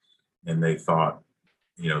old, and they thought,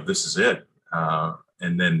 this is it.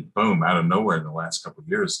 And then boom, out of nowhere in the last couple of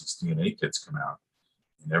years, these DNA kits come out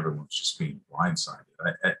and everyone's just being blindsided.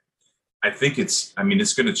 I think it's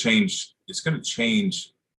going to change. It's going to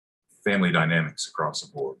change family dynamics across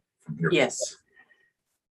the board from here. Yes.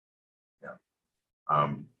 Yeah.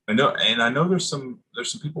 I know there's some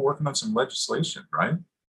people working on some legislation, right?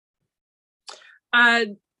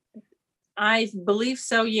 I believe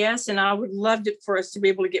so, yes, and I would love for us to be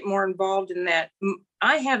able to get more involved in that.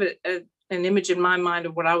 I have an image in my mind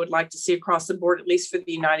of what I would like to see across the board, at least for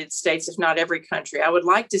the United States, if not every country. I would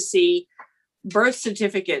like to see birth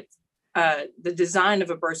certificate, the design of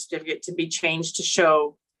a birth certificate to be changed to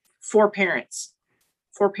show four parents'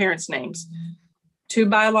 names, two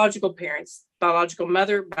biological parents, biological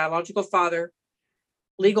mother, biological father,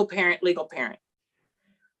 legal parent.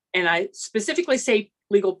 And I specifically say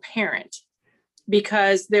legal parent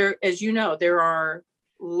because as you know, there are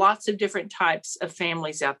lots of different types of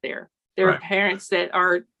families out there. There Right. are parents that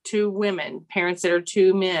are two women, parents that are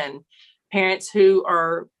two men, parents who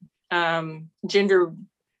are gender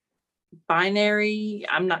binary.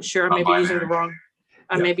 I'm not sure.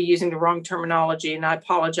 I may be using the wrong terminology, and I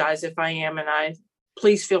apologize if I am. And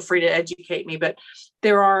please feel free to educate me. But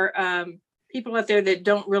there are people out there that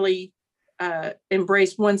don't really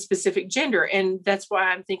embrace one specific gender, and that's why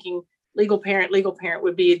I'm thinking legal parent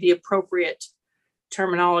would be the appropriate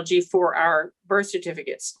terminology for our birth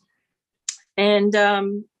certificates. And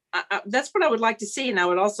that's what I would like to see. And I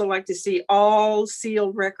would also like to see all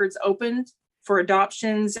sealed records opened for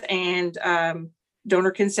adoptions and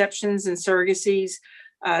donor conceptions and surrogacies,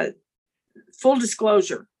 full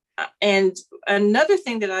disclosure. And another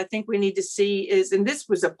thing that I think we need to see is, and this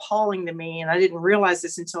was appalling to me, and I didn't realize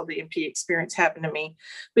this until the NPE experience happened to me,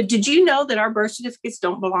 but did you know that our birth certificates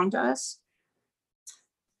don't belong to us?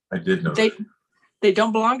 I did know they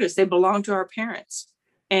don't belong to us. They belong to our parents.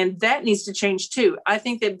 And that needs to change too. I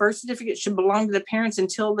think that birth certificates should belong to the parents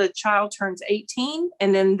until the child turns 18,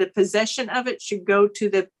 and then the possession of it should go to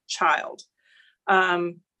the child.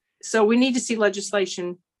 So we need to see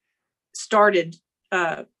legislation started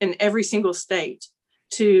in every single state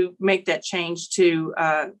to make that change to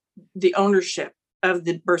the ownership of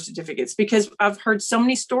the birth certificates, because I've heard so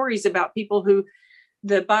many stories about people who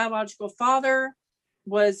the biological father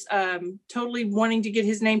was totally wanting to get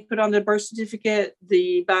his name put on the birth certificate.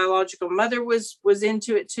 The biological mother was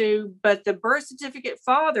into it too, but the birth certificate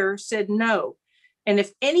father said no. And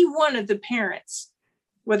if any one of the parents,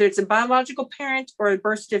 whether it's a biological parent or a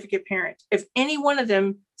birth certificate parent, if any one of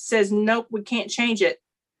them says, nope, we can't change it,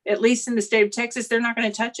 at least in the state of Texas, they're not going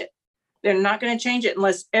to touch it. They're not going to change it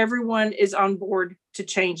unless everyone is on board to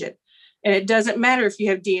change it. And it doesn't matter if you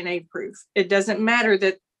have DNA proof. It doesn't matter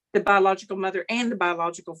that the biological mother and the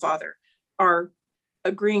biological father are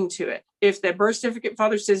agreeing to it. If the birth certificate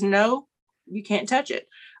father says no, you can't touch it.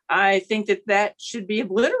 I think that should be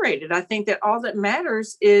obliterated. I think that all that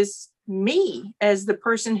matters is me as the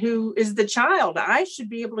person who is the child. I should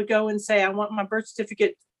be able to go and say, I want my birth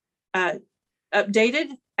certificate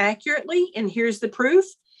updated accurately, and here's the proof.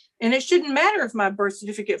 And it shouldn't matter if my birth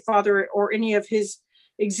certificate father or any of his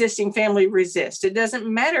existing family resist. It doesn't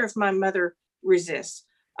matter if my mother resists.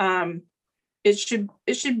 It should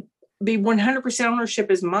be 100% ownership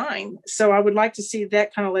is mine. So I would like to see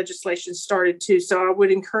that kind of legislation started too. So I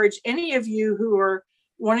would encourage any of you who are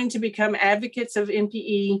wanting to become advocates of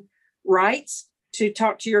NPE rights to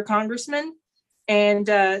talk to your congressman. And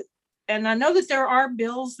I know that there are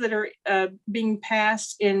bills that are being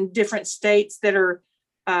passed in different states that are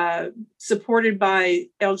supported by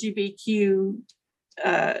LGBTQ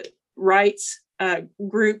rights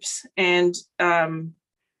groups. And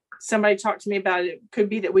somebody talked to me about it. Could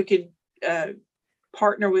be that we could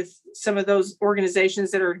partner with some of those organizations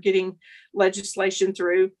that are getting legislation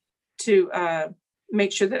through to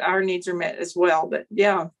make sure that our needs are met as well. But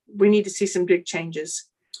yeah, we need to see some big changes.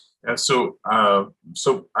 Yeah, so I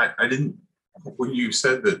didn't, when you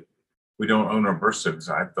said that we don't own our birth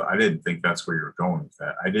certificates. I didn't think that's where you were going with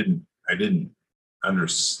that. I didn't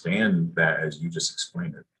understand that as you just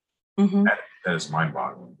explained it. Mhm. That is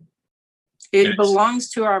mind-boggling. It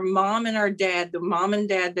belongs to our mom and our dad, the mom and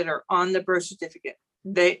dad that are on the birth certificate.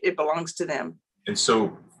 It belongs to them. And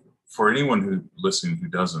so for anyone who listening who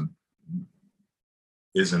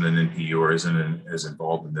isn't an NPE or isn't as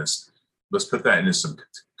involved in this, let's put that into some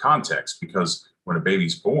context, because when a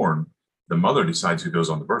baby's born, the mother decides who goes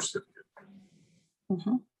on the birth certificate.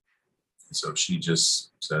 Mhm. So she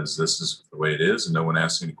just says, this is the way it is, and no one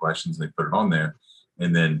asks any questions. They put it on there.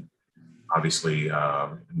 And then obviously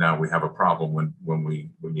now we have a problem when we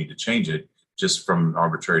need to change it, just from an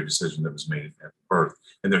arbitrary decision that was made at birth.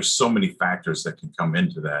 And there's so many factors that can come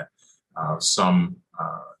into that. I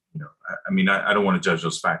don't want to judge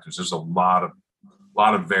those factors. There's a lot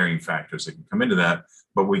of varying factors that can come into that,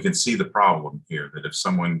 but we can see the problem here, that if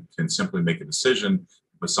someone can simply make a decision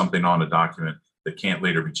with something on a document that can't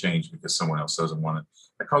later be changed because someone else doesn't want it,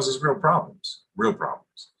 that causes real problems.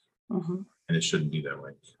 Mhm. And it shouldn't be that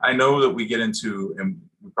way. I know that we get into, and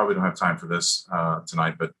we probably don't have time for this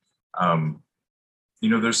tonight, but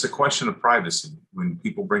there's the question of privacy. When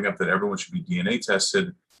people bring up that everyone should be DNA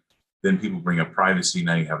tested, then people bring up privacy.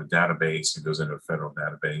 Now you have a database, it goes into a federal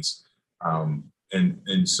database.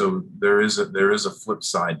 And so there is a flip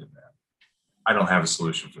side to that. I don't have a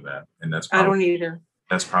solution for that. And I don't either.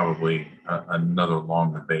 That's probably another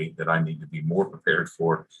long debate that I need to be more prepared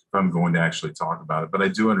for if I'm going to actually talk about it. But I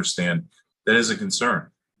do understand that is a concern,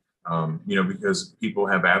 because people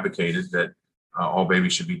have advocated that all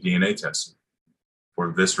babies should be DNA tested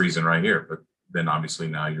for this reason right here. But then obviously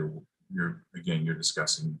now you're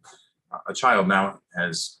discussing a child now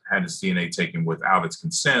has had its DNA taken without its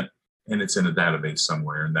consent, and it's in a database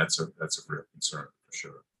somewhere, and that's a real concern for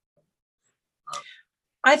sure.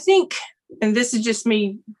 I think, and this is just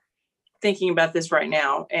me thinking about this right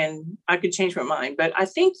now, and I could change my mind, but I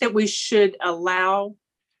think that we should allow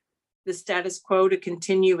the status quo to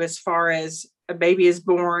continue as far as a baby is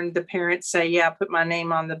born, the parents say, yeah, put my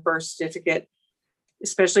name on the birth certificate,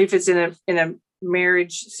 especially if it's in a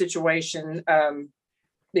marriage situation,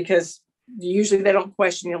 because usually they don't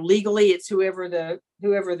question, legally it's whoever the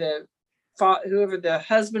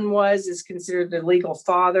husband was is considered the legal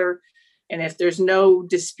father. And if there's no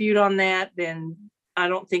dispute on that, then I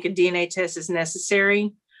don't think a DNA test is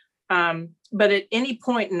necessary. But at any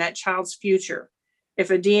point in that child's future, if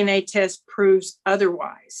a DNA test proves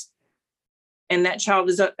otherwise, and that child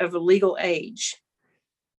is of a legal age,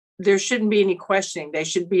 there shouldn't be any questioning. They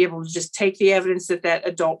should be able to just take the evidence that that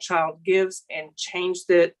adult child gives and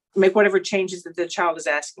make whatever changes that the child is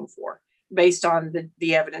asking for based on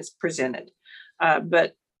the evidence presented.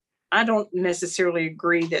 But I don't necessarily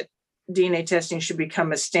agree that DNA testing should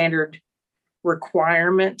become a standard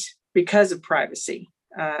requirement because of privacy.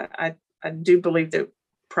 I do believe that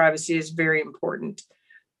privacy is very important,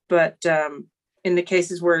 but in the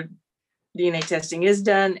cases where DNA testing is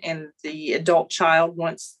done and the adult child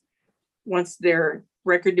wants their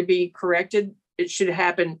record to be corrected, it should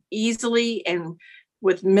happen easily and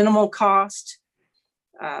with minimal cost,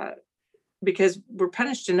 because we're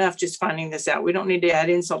punished enough just finding this out. We don't need to add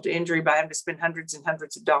insult to injury by having to spend hundreds and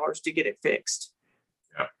hundreds of dollars to get it fixed.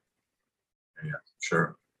 Yeah,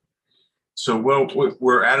 sure. So, well,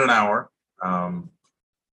 we're at an hour, a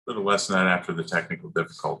little less than that after the technical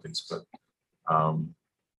difficulties, but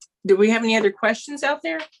do we have any other questions out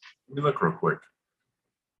there? let me look real quick.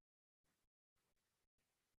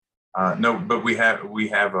 No, but we have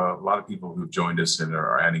a lot of people who've joined us and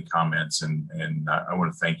are adding comments, and I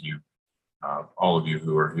want to thank you, all of you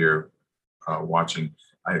who are here watching.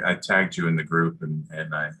 I tagged you in the group,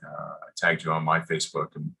 and I tagged you on my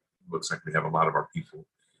Facebook, and it looks like we have a lot of our people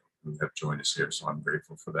who have joined us here, so I'm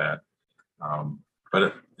grateful for that.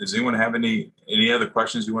 But does anyone have any other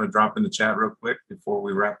questions you want to drop in the chat real quick before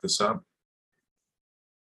we wrap this up?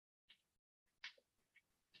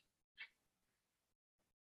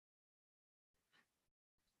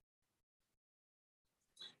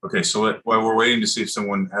 Okay, so while we're waiting to see if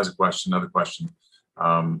someone has another question,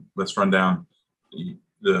 let's run down. You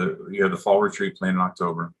have the fall retreat planned in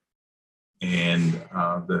October, and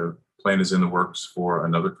the plan is in the works for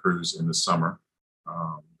another cruise in the summer,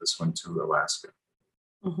 this one to Alaska.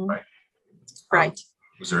 Mm-hmm. Right. Right.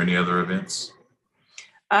 Was there any other events?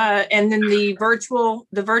 And then the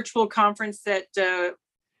virtual conference that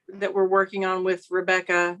we're working on with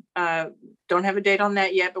Rebecca, don't have a date on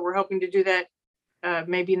that yet, but we're hoping to do that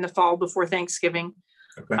maybe in the fall before Thanksgiving.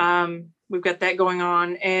 Okay. We've got that going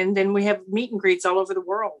on. And then we have meet and greets all over the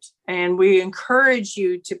world. And we encourage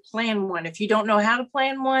you to plan one. If you don't know how to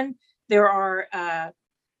plan one, there are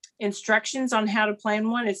instructions on how to plan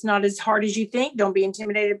one. It's not as hard as you think. Don't be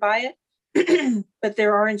intimidated by it. But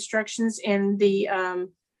there are instructions in the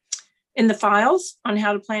files on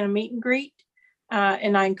how to plan a meet and greet.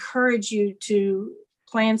 And I encourage you to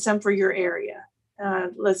plan some for your area.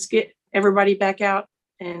 Let's get everybody back out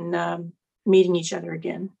and meeting each other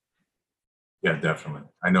again. Yeah, definitely.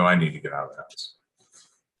 I know I need to get out of the house.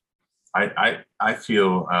 I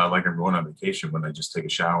feel like I'm going on vacation when I just take a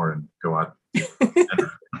shower and go out.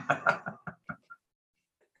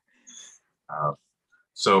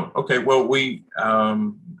 So, okay, well, it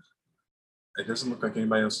doesn't look like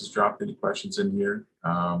anybody else has dropped any questions in here.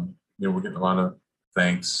 We're getting a lot of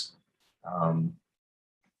thanks. All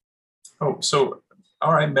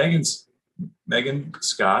right, Megan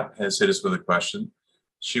Scott has hit us with a question.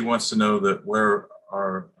 She wants to know that where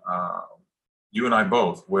are you and I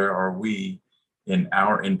both, where are we in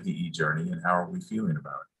our NPE journey and how are we feeling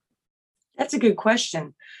about it? That's a good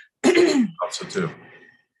question. Also too.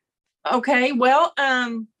 Okay, well,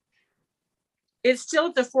 it's still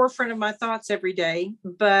at the forefront of my thoughts every day,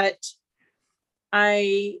 but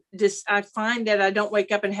I find that I don't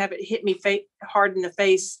wake up and have it hit me hard in the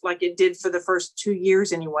face like it did for the first 2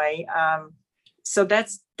 years anyway. So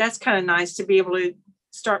that's kind of nice to be able to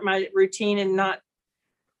start my routine and not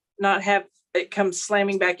have it come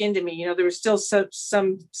slamming back into me. There was still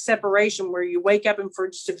some separation where you wake up and for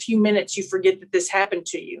just a few minutes you forget that this happened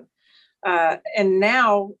to you. And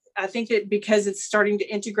now I think that because it's starting to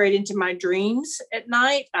integrate into my dreams at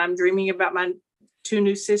night, I'm dreaming about my 2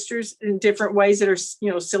 new sisters in different ways that are,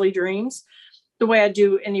 silly dreams, the way I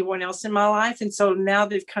do anyone else in my life. And so now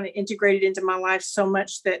they've kind of integrated into my life so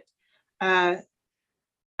much that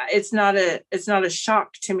it's not a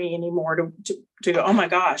shock to me anymore to go, oh my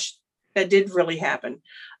gosh, that did really happen.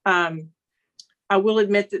 I will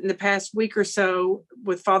admit that in the past week or so,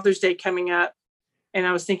 with Father's Day coming up, and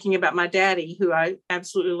I was thinking about my daddy, who I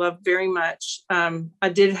absolutely love very much. I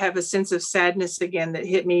did have a sense of sadness again that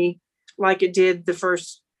hit me like it did the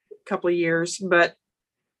first couple of years, but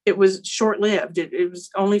it was short-lived. It was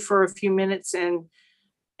only for a few minutes, and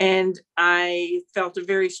I felt a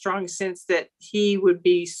very strong sense that he would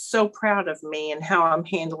be so proud of me and how I'm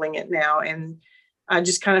handling it now. And I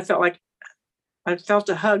just kind of felt like I felt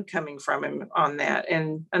a hug coming from him on that.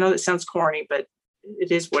 And I know that sounds corny, but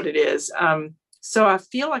it is what it is. So I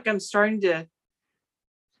feel like I'm starting to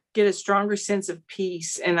get a stronger sense of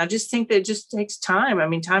peace. And I just think that it just takes time. I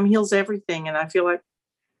mean, time heals everything. And I feel like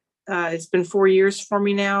it's been 4 years for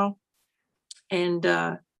me now. And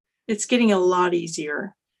it's getting a lot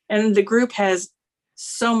easier. And the group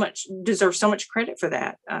deserves so much credit for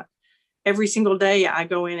that. Every single day I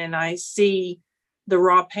go in and I see the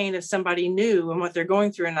raw pain of somebody new and what they're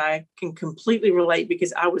going through. And I can completely relate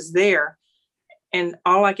because I was there. And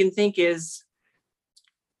all I can think is,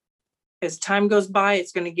 as time goes by,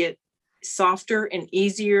 it's going to get softer and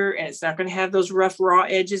easier, and it's not going to have those rough, raw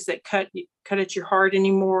edges that cut at your heart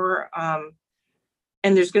anymore.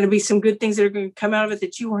 And there's going to be some good things that are going to come out of it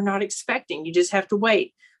that you are not expecting. You just have to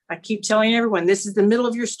wait. I keep telling everyone, this is the middle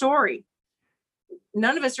of your story.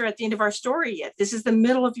 None of us are at the end of our story yet. This is the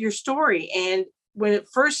middle of your story. And when it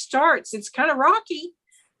first starts, it's kind of rocky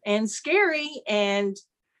and scary and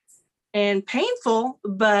painful,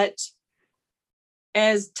 but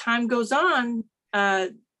as time goes on,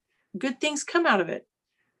 good things come out of it.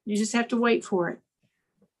 You just have to wait for it.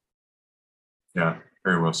 Yeah,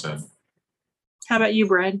 very well said. How about you,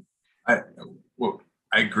 Brad? I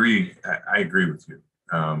agree. I agree with you.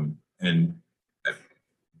 And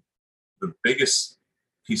the biggest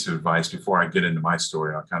piece of advice before I get into my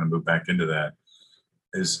story, I'll kind of move back into that,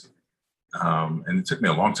 is, and it took me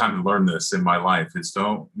a long time to learn this in my life, is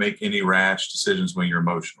don't make any rash decisions when you're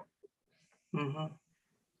emotional. Mm-hmm.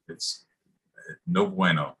 It's no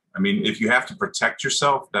bueno. I mean, if you have to protect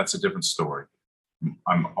yourself, that's a different story.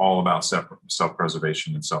 I'm all about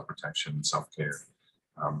self-preservation and self-protection and self-care.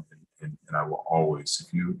 And I will always,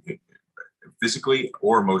 if physically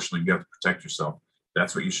or emotionally, you have to protect yourself.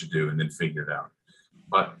 That's what you should do, and then figure it out.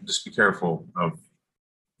 But just be careful of,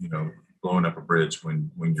 blowing up a bridge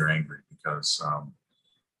when you're angry, because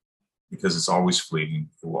it's always fleeting.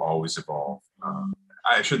 It will always evolve.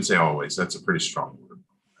 I shouldn't say always. That's a pretty strong word.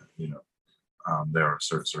 There are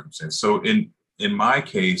certain circumstances. So in my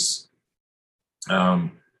case,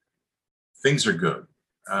 things are good.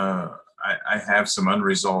 I have some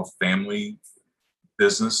unresolved family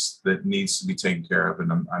business that needs to be taken care of,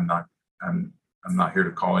 and I'm not here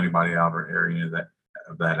to call anybody out or air any of that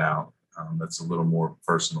out. That's a little more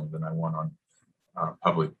personal than I want on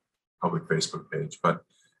public Facebook page. But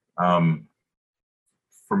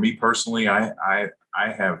for me personally, I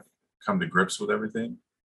have come to grips with everything.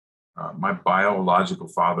 My biological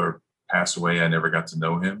father passed away. I never got to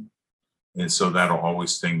know him. And so that'll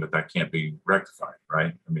always sting, but that can't be rectified,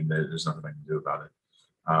 right? I mean, there's nothing I can do about it.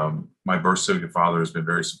 My birth certificate father has been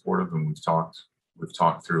very supportive, and we've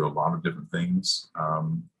talked through a lot of different things.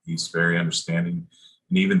 He's very understanding,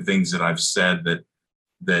 and even things that I've said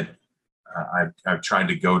that I've tried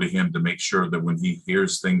to go to him to make sure that when he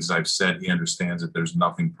hears things I've said, he understands that there's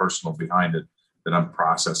nothing personal behind it, that I'm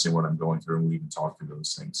processing what I'm going through, and we even talk through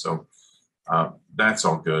those things. So that's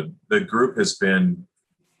all good. The group has been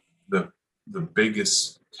the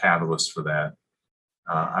biggest catalyst for that.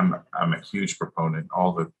 I'm a huge proponent.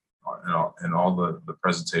 All the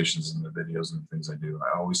presentations and the videos and the things I do,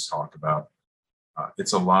 I always talk about.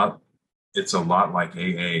 It's a lot like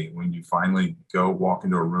AA. When you finally go walk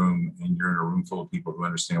into a room and you're in a room full of people who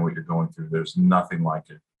understand what you're going through, there's nothing like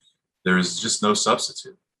it. There's just no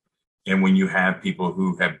substitute. And when you have people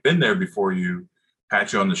who have been there before you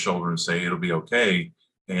pat you on the shoulder and say it'll be okay,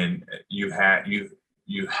 and you have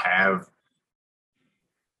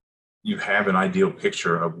an ideal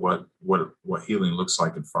picture of what healing looks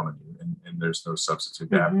like in front of you, and there's no substitute.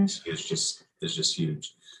 That is just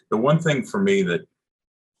huge. The one thing for me that,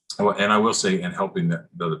 and I will say, in helping the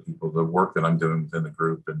other people, the work that I'm doing within the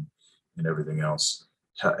group and everything else,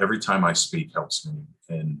 every time I speak helps me,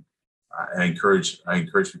 and I encourage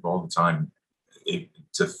people all the time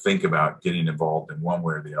to think about getting involved in one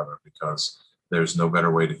way or the other, because there's no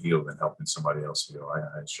better way to heal than helping somebody else heal.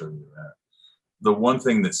 I assure you that. The one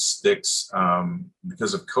thing that sticks,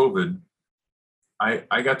 because of COVID,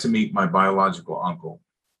 I got to meet my biological uncle,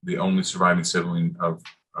 the only surviving sibling of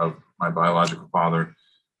my biological father,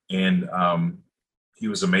 and he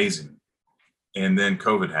was amazing. And then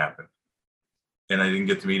COVID happened, and I didn't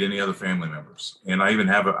get to meet any other family members. And I even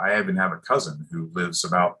have a cousin who lives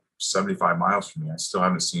about 75 miles from me. I still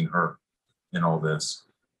haven't seen her in all this.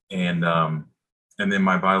 And then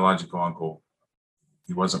my biological uncle,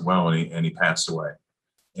 he wasn't well, and he passed away.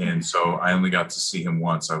 And so I only got to see him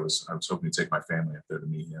once. I was hoping to take my family up there to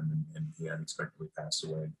meet him, and he unexpectedly passed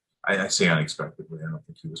away. I say unexpectedly. I don't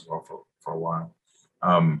think he was well for a while.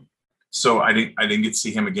 So I didn't get to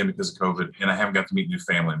see him again because of COVID, and I haven't got to meet new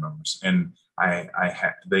family members. And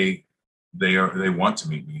they want to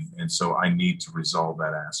meet me, and so I need to resolve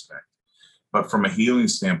that aspect. But from a healing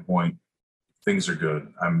standpoint, things are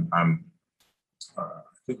good. I'm I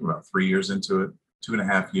think about 3 years into it,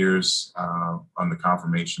 2.5 years on the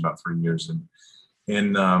confirmation, about 3 years, and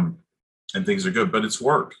things are good. But it's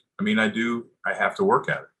work. I mean, I have to work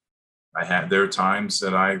at it. There are times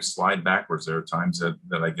that I slide backwards. There are times that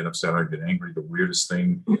I get upset, I get angry. The weirdest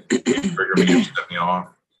thing trigger me, set me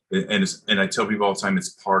off. And I tell people all the time, it's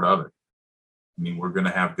part of it. I mean, we're going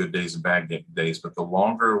to have good days and bad days, but the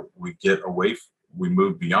longer we get away, we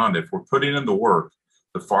move beyond it. If we're putting in the work,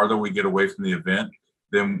 the farther we get away from the event,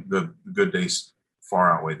 then the good days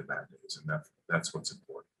far outweigh the bad days, and that's what's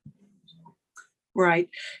important. Right.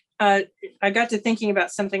 I got to thinking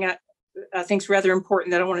about something I think is rather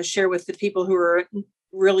important that I want to share with the people who are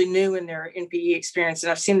really new in their NPE experience,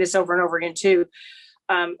 and I've seen this over and over again too.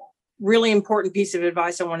 Really important piece of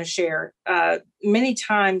advice I want to share. Many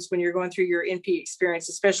times when you're going through your NPE experience,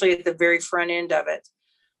 especially at the very front end of it,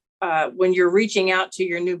 when you're reaching out to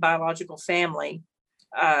your new biological family,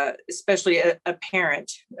 especially a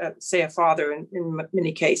parent, say a father in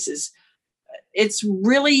many cases, it's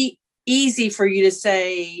really easy for you to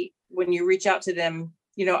say when you reach out to them,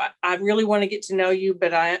 I really want to get to know you,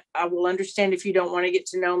 but I will understand if you don't want to get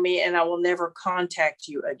to know me, and I will never contact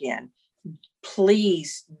you again.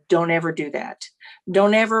 Please don't ever do that.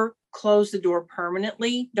 Don't ever close the door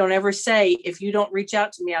permanently. Don't ever say, if you don't reach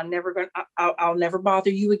out to me, I'll never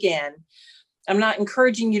bother you again. I'm not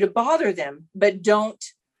encouraging you to bother them, but don't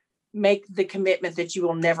make the commitment that you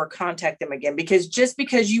will never contact them again, because just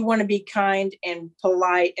because you want to be kind and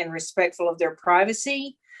polite and respectful of their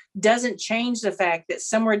privacy doesn't change the fact that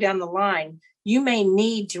somewhere down the line, you may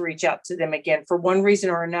need to reach out to them again for one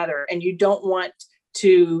reason or another. And you don't want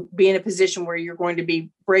to be in a position where you're going to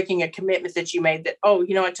be breaking a commitment that you made that,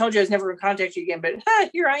 I told you I was never going to contact you again, but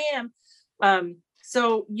here I am.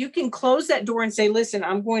 So you can close that door and say, listen,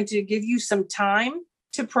 I'm going to give you some time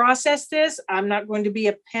to process this. I'm not going to be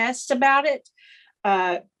a pest about it.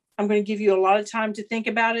 I'm going to give you a lot of time to think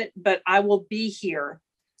about it, but I will be here.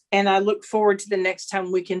 And I look forward to the next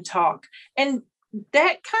time we can talk. And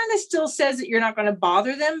that kind of still says that you're not going to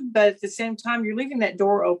bother them, but at the same time, you're leaving that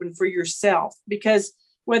door open for yourself, because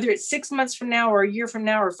whether it's 6 months from now or a year from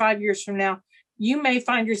now or 5 years from now, you may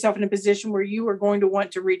find yourself in a position where you are going to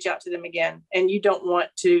want to reach out to them again. And you don't want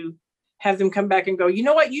to have them come back and go, you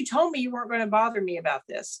know what, you told me you weren't going to bother me about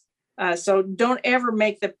this. So don't ever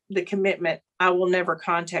make the commitment. I will never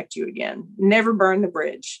contact you again. Never burn the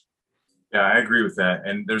bridge. Yeah, I agree with that.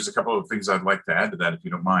 And there's a couple of things I'd like to add to that, if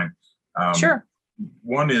you don't mind. Sure.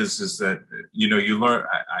 One is that, you know, you learn,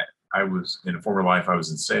 I was in a former life, I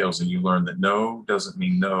was in sales, and you learn that no doesn't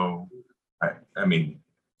mean no. I mean,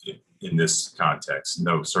 in this context,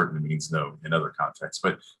 no certainly means no in other contexts,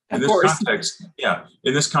 but in Of this course. context, yeah,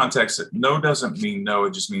 in this context, no doesn't mean no.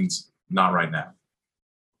 It just means not right now.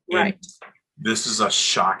 Right. And this is a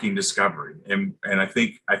shocking discovery, and I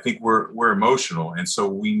think we're emotional, and so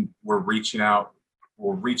we're reaching out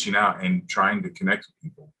and trying to connect with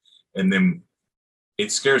people, and then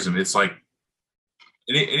it scares them. It's like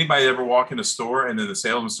anybody ever walk in a store and then the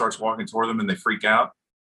salesman starts walking toward them and they freak out.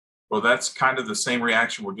 Well, that's kind of the same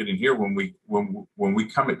reaction we're getting here when we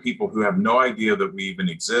come at people who have no idea that we even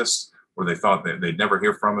exist, or they thought that they'd never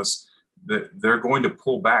hear from us. That they're going to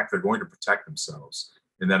pull back. They're going to protect themselves,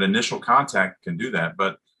 and that initial contact can do that.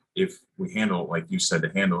 But if we handle it, like you said, to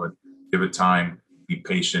handle it, give it time, be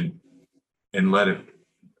patient, and let it.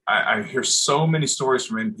 I hear so many stories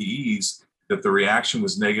from NPEs that the reaction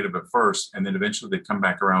was negative at first, and then eventually they come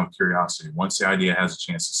back around with curiosity. Once the idea has a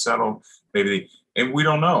chance to settle, maybe and we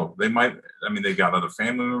don't know. They might, I mean, they've got other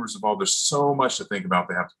family members involved. There's so much to think about.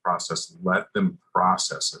 They have to process. Let them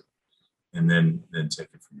process it, and then take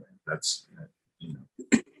it from there. That's, you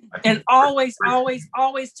know. And always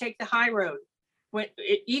take the high road.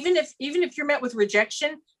 Even if you're met with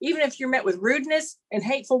rejection, even if you're met with rudeness and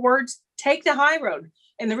hateful words, take the high road.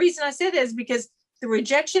 And the reason I say that is because the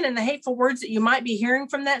rejection and the hateful words that you might be hearing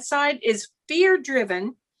from that side is fear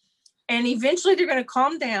driven. And eventually they're going to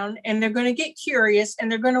calm down and they're going to get curious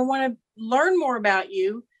and they're going to want to learn more about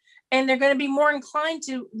you. And they're going to be more inclined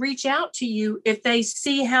to reach out to you if they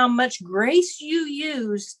see how much grace you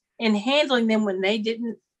use in handling them when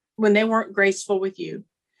they weren't graceful with you.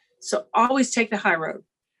 So always take the high road.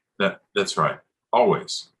 That's right.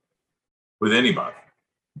 Always. With anybody.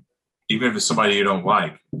 Even if it's somebody you don't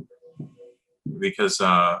like. Because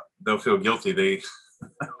they'll feel guilty.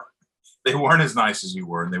 They weren't as nice as you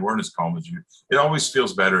were, and they weren't as calm as you. It always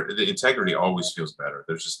feels better. The integrity always feels better.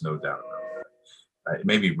 There's just no doubt about it. It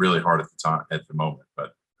may be really hard at the moment,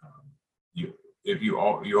 but you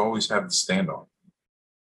always have to stand on.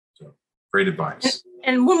 So great advice.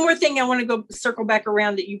 And one more thing I want to go circle back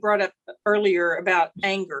around that you brought up earlier about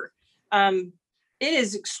anger. It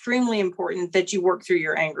is extremely important that you work through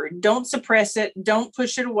your anger. Don't suppress it. Don't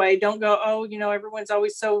push it away. Don't go, oh, everyone's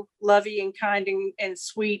always so lovey and kind and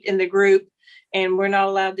sweet in the group, and we're not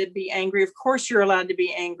allowed to be angry. Of course, you're allowed to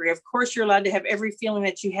be angry. Of course, you're allowed to have every feeling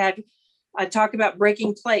that you had. I talk about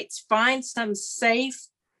breaking plates. Find some safe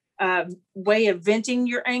way of venting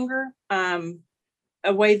your anger, a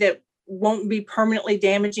way that won't be permanently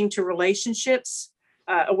damaging to relationships,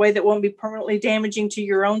 a way that won't be permanently damaging to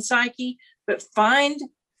your own psyche. But find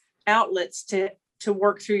outlets to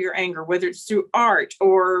work through your anger, whether it's through art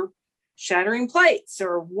or shattering plates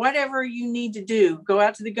or whatever you need to do. Go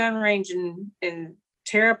out to the gun range and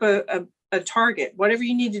tear up a target, whatever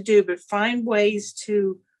you need to do, but find ways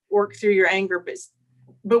to work through your anger,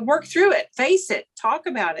 but work through it, face it, talk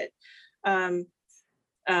about it.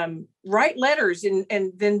 Write letters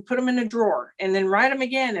and then put them in a drawer, and then write them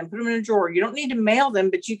again and put them in a drawer. You don't need to mail them,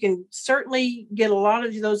 but you can certainly get a lot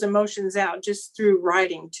of those emotions out just through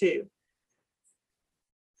writing too.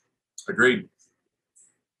 Agreed.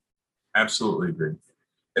 Absolutely agreed.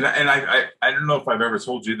 And I don't know if I've ever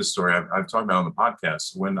told you the story. I've talked about it on the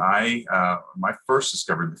podcast. When my first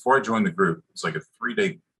discovery, before I joined the group, it's like a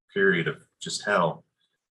 3-day period of just hell.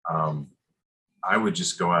 I would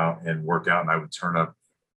just go out and work out, and I would turn up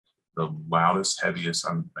the loudest, heaviest.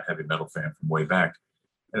 I'm a heavy metal fan from way back,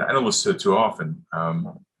 and I don't listen to it too often.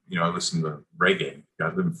 I listen to reggae. I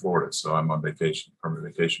live in Florida, so I'm on vacation,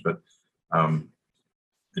 permanent vacation. But I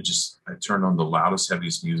turned on the loudest,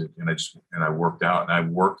 heaviest music, and I worked out, and I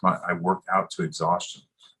worked out to exhaustion,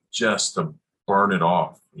 just to burn it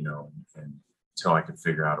off, and until I could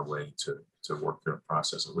figure out a way to work through a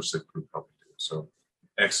process, which the group helped me do. So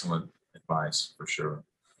excellent advice for sure.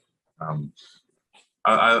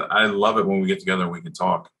 I love it when we get together and we can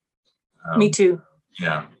talk. Me too.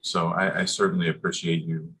 Yeah. So I certainly appreciate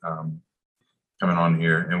you coming on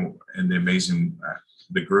here, and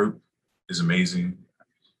the group is amazing.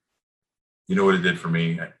 You know what it did for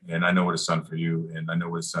me, and I know what it's done for you, and I know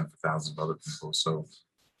what it's done for thousands of other people. So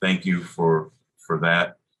thank you for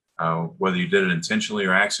that. Whether you did it intentionally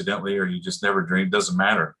or accidentally, or you just never dreamed, doesn't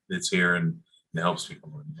matter. It's here and it helps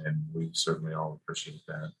people, and we certainly all appreciate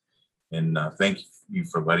that. And thank you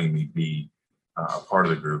for letting me be a part of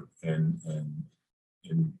the group and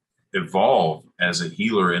evolve as a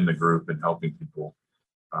healer in the group and helping people.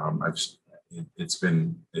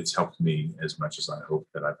 It's helped me as much as I hope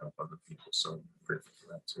that I've helped other people. So I'm grateful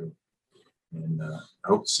for that too. And I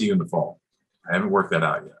hope to see you in the fall. I haven't worked that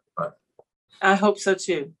out yet, but I hope so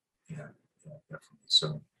too. yeah, definitely.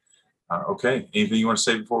 So, okay. Anything you want to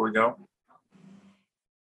say before we go?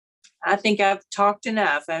 I think I've talked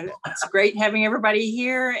enough. It's great having everybody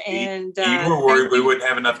here, and You were worried we wouldn't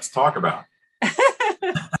have enough to talk about.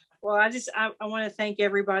 Well, I want to thank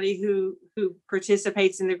everybody who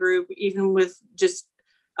participates in the group, even with just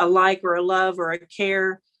a like or a love or a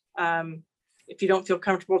care. If you don't feel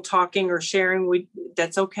comfortable talking or sharing,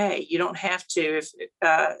 that's okay. You don't have to. If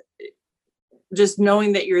just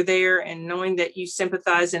knowing that you're there and knowing that you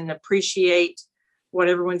sympathize and appreciate what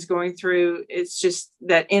everyone's going through, it's just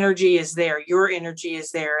that energy is there. Your energy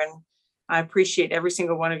is there, and I appreciate every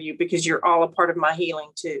single one of you because you're all a part of my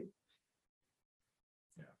healing too.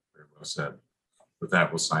 Yeah, very well said. With that,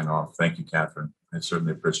 we'll sign off. Thank you, Catherine. I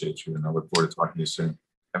certainly appreciate you, and I look forward to talking to you soon.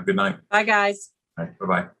 Have a good night. Bye, guys. All right,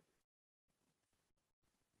 bye-bye.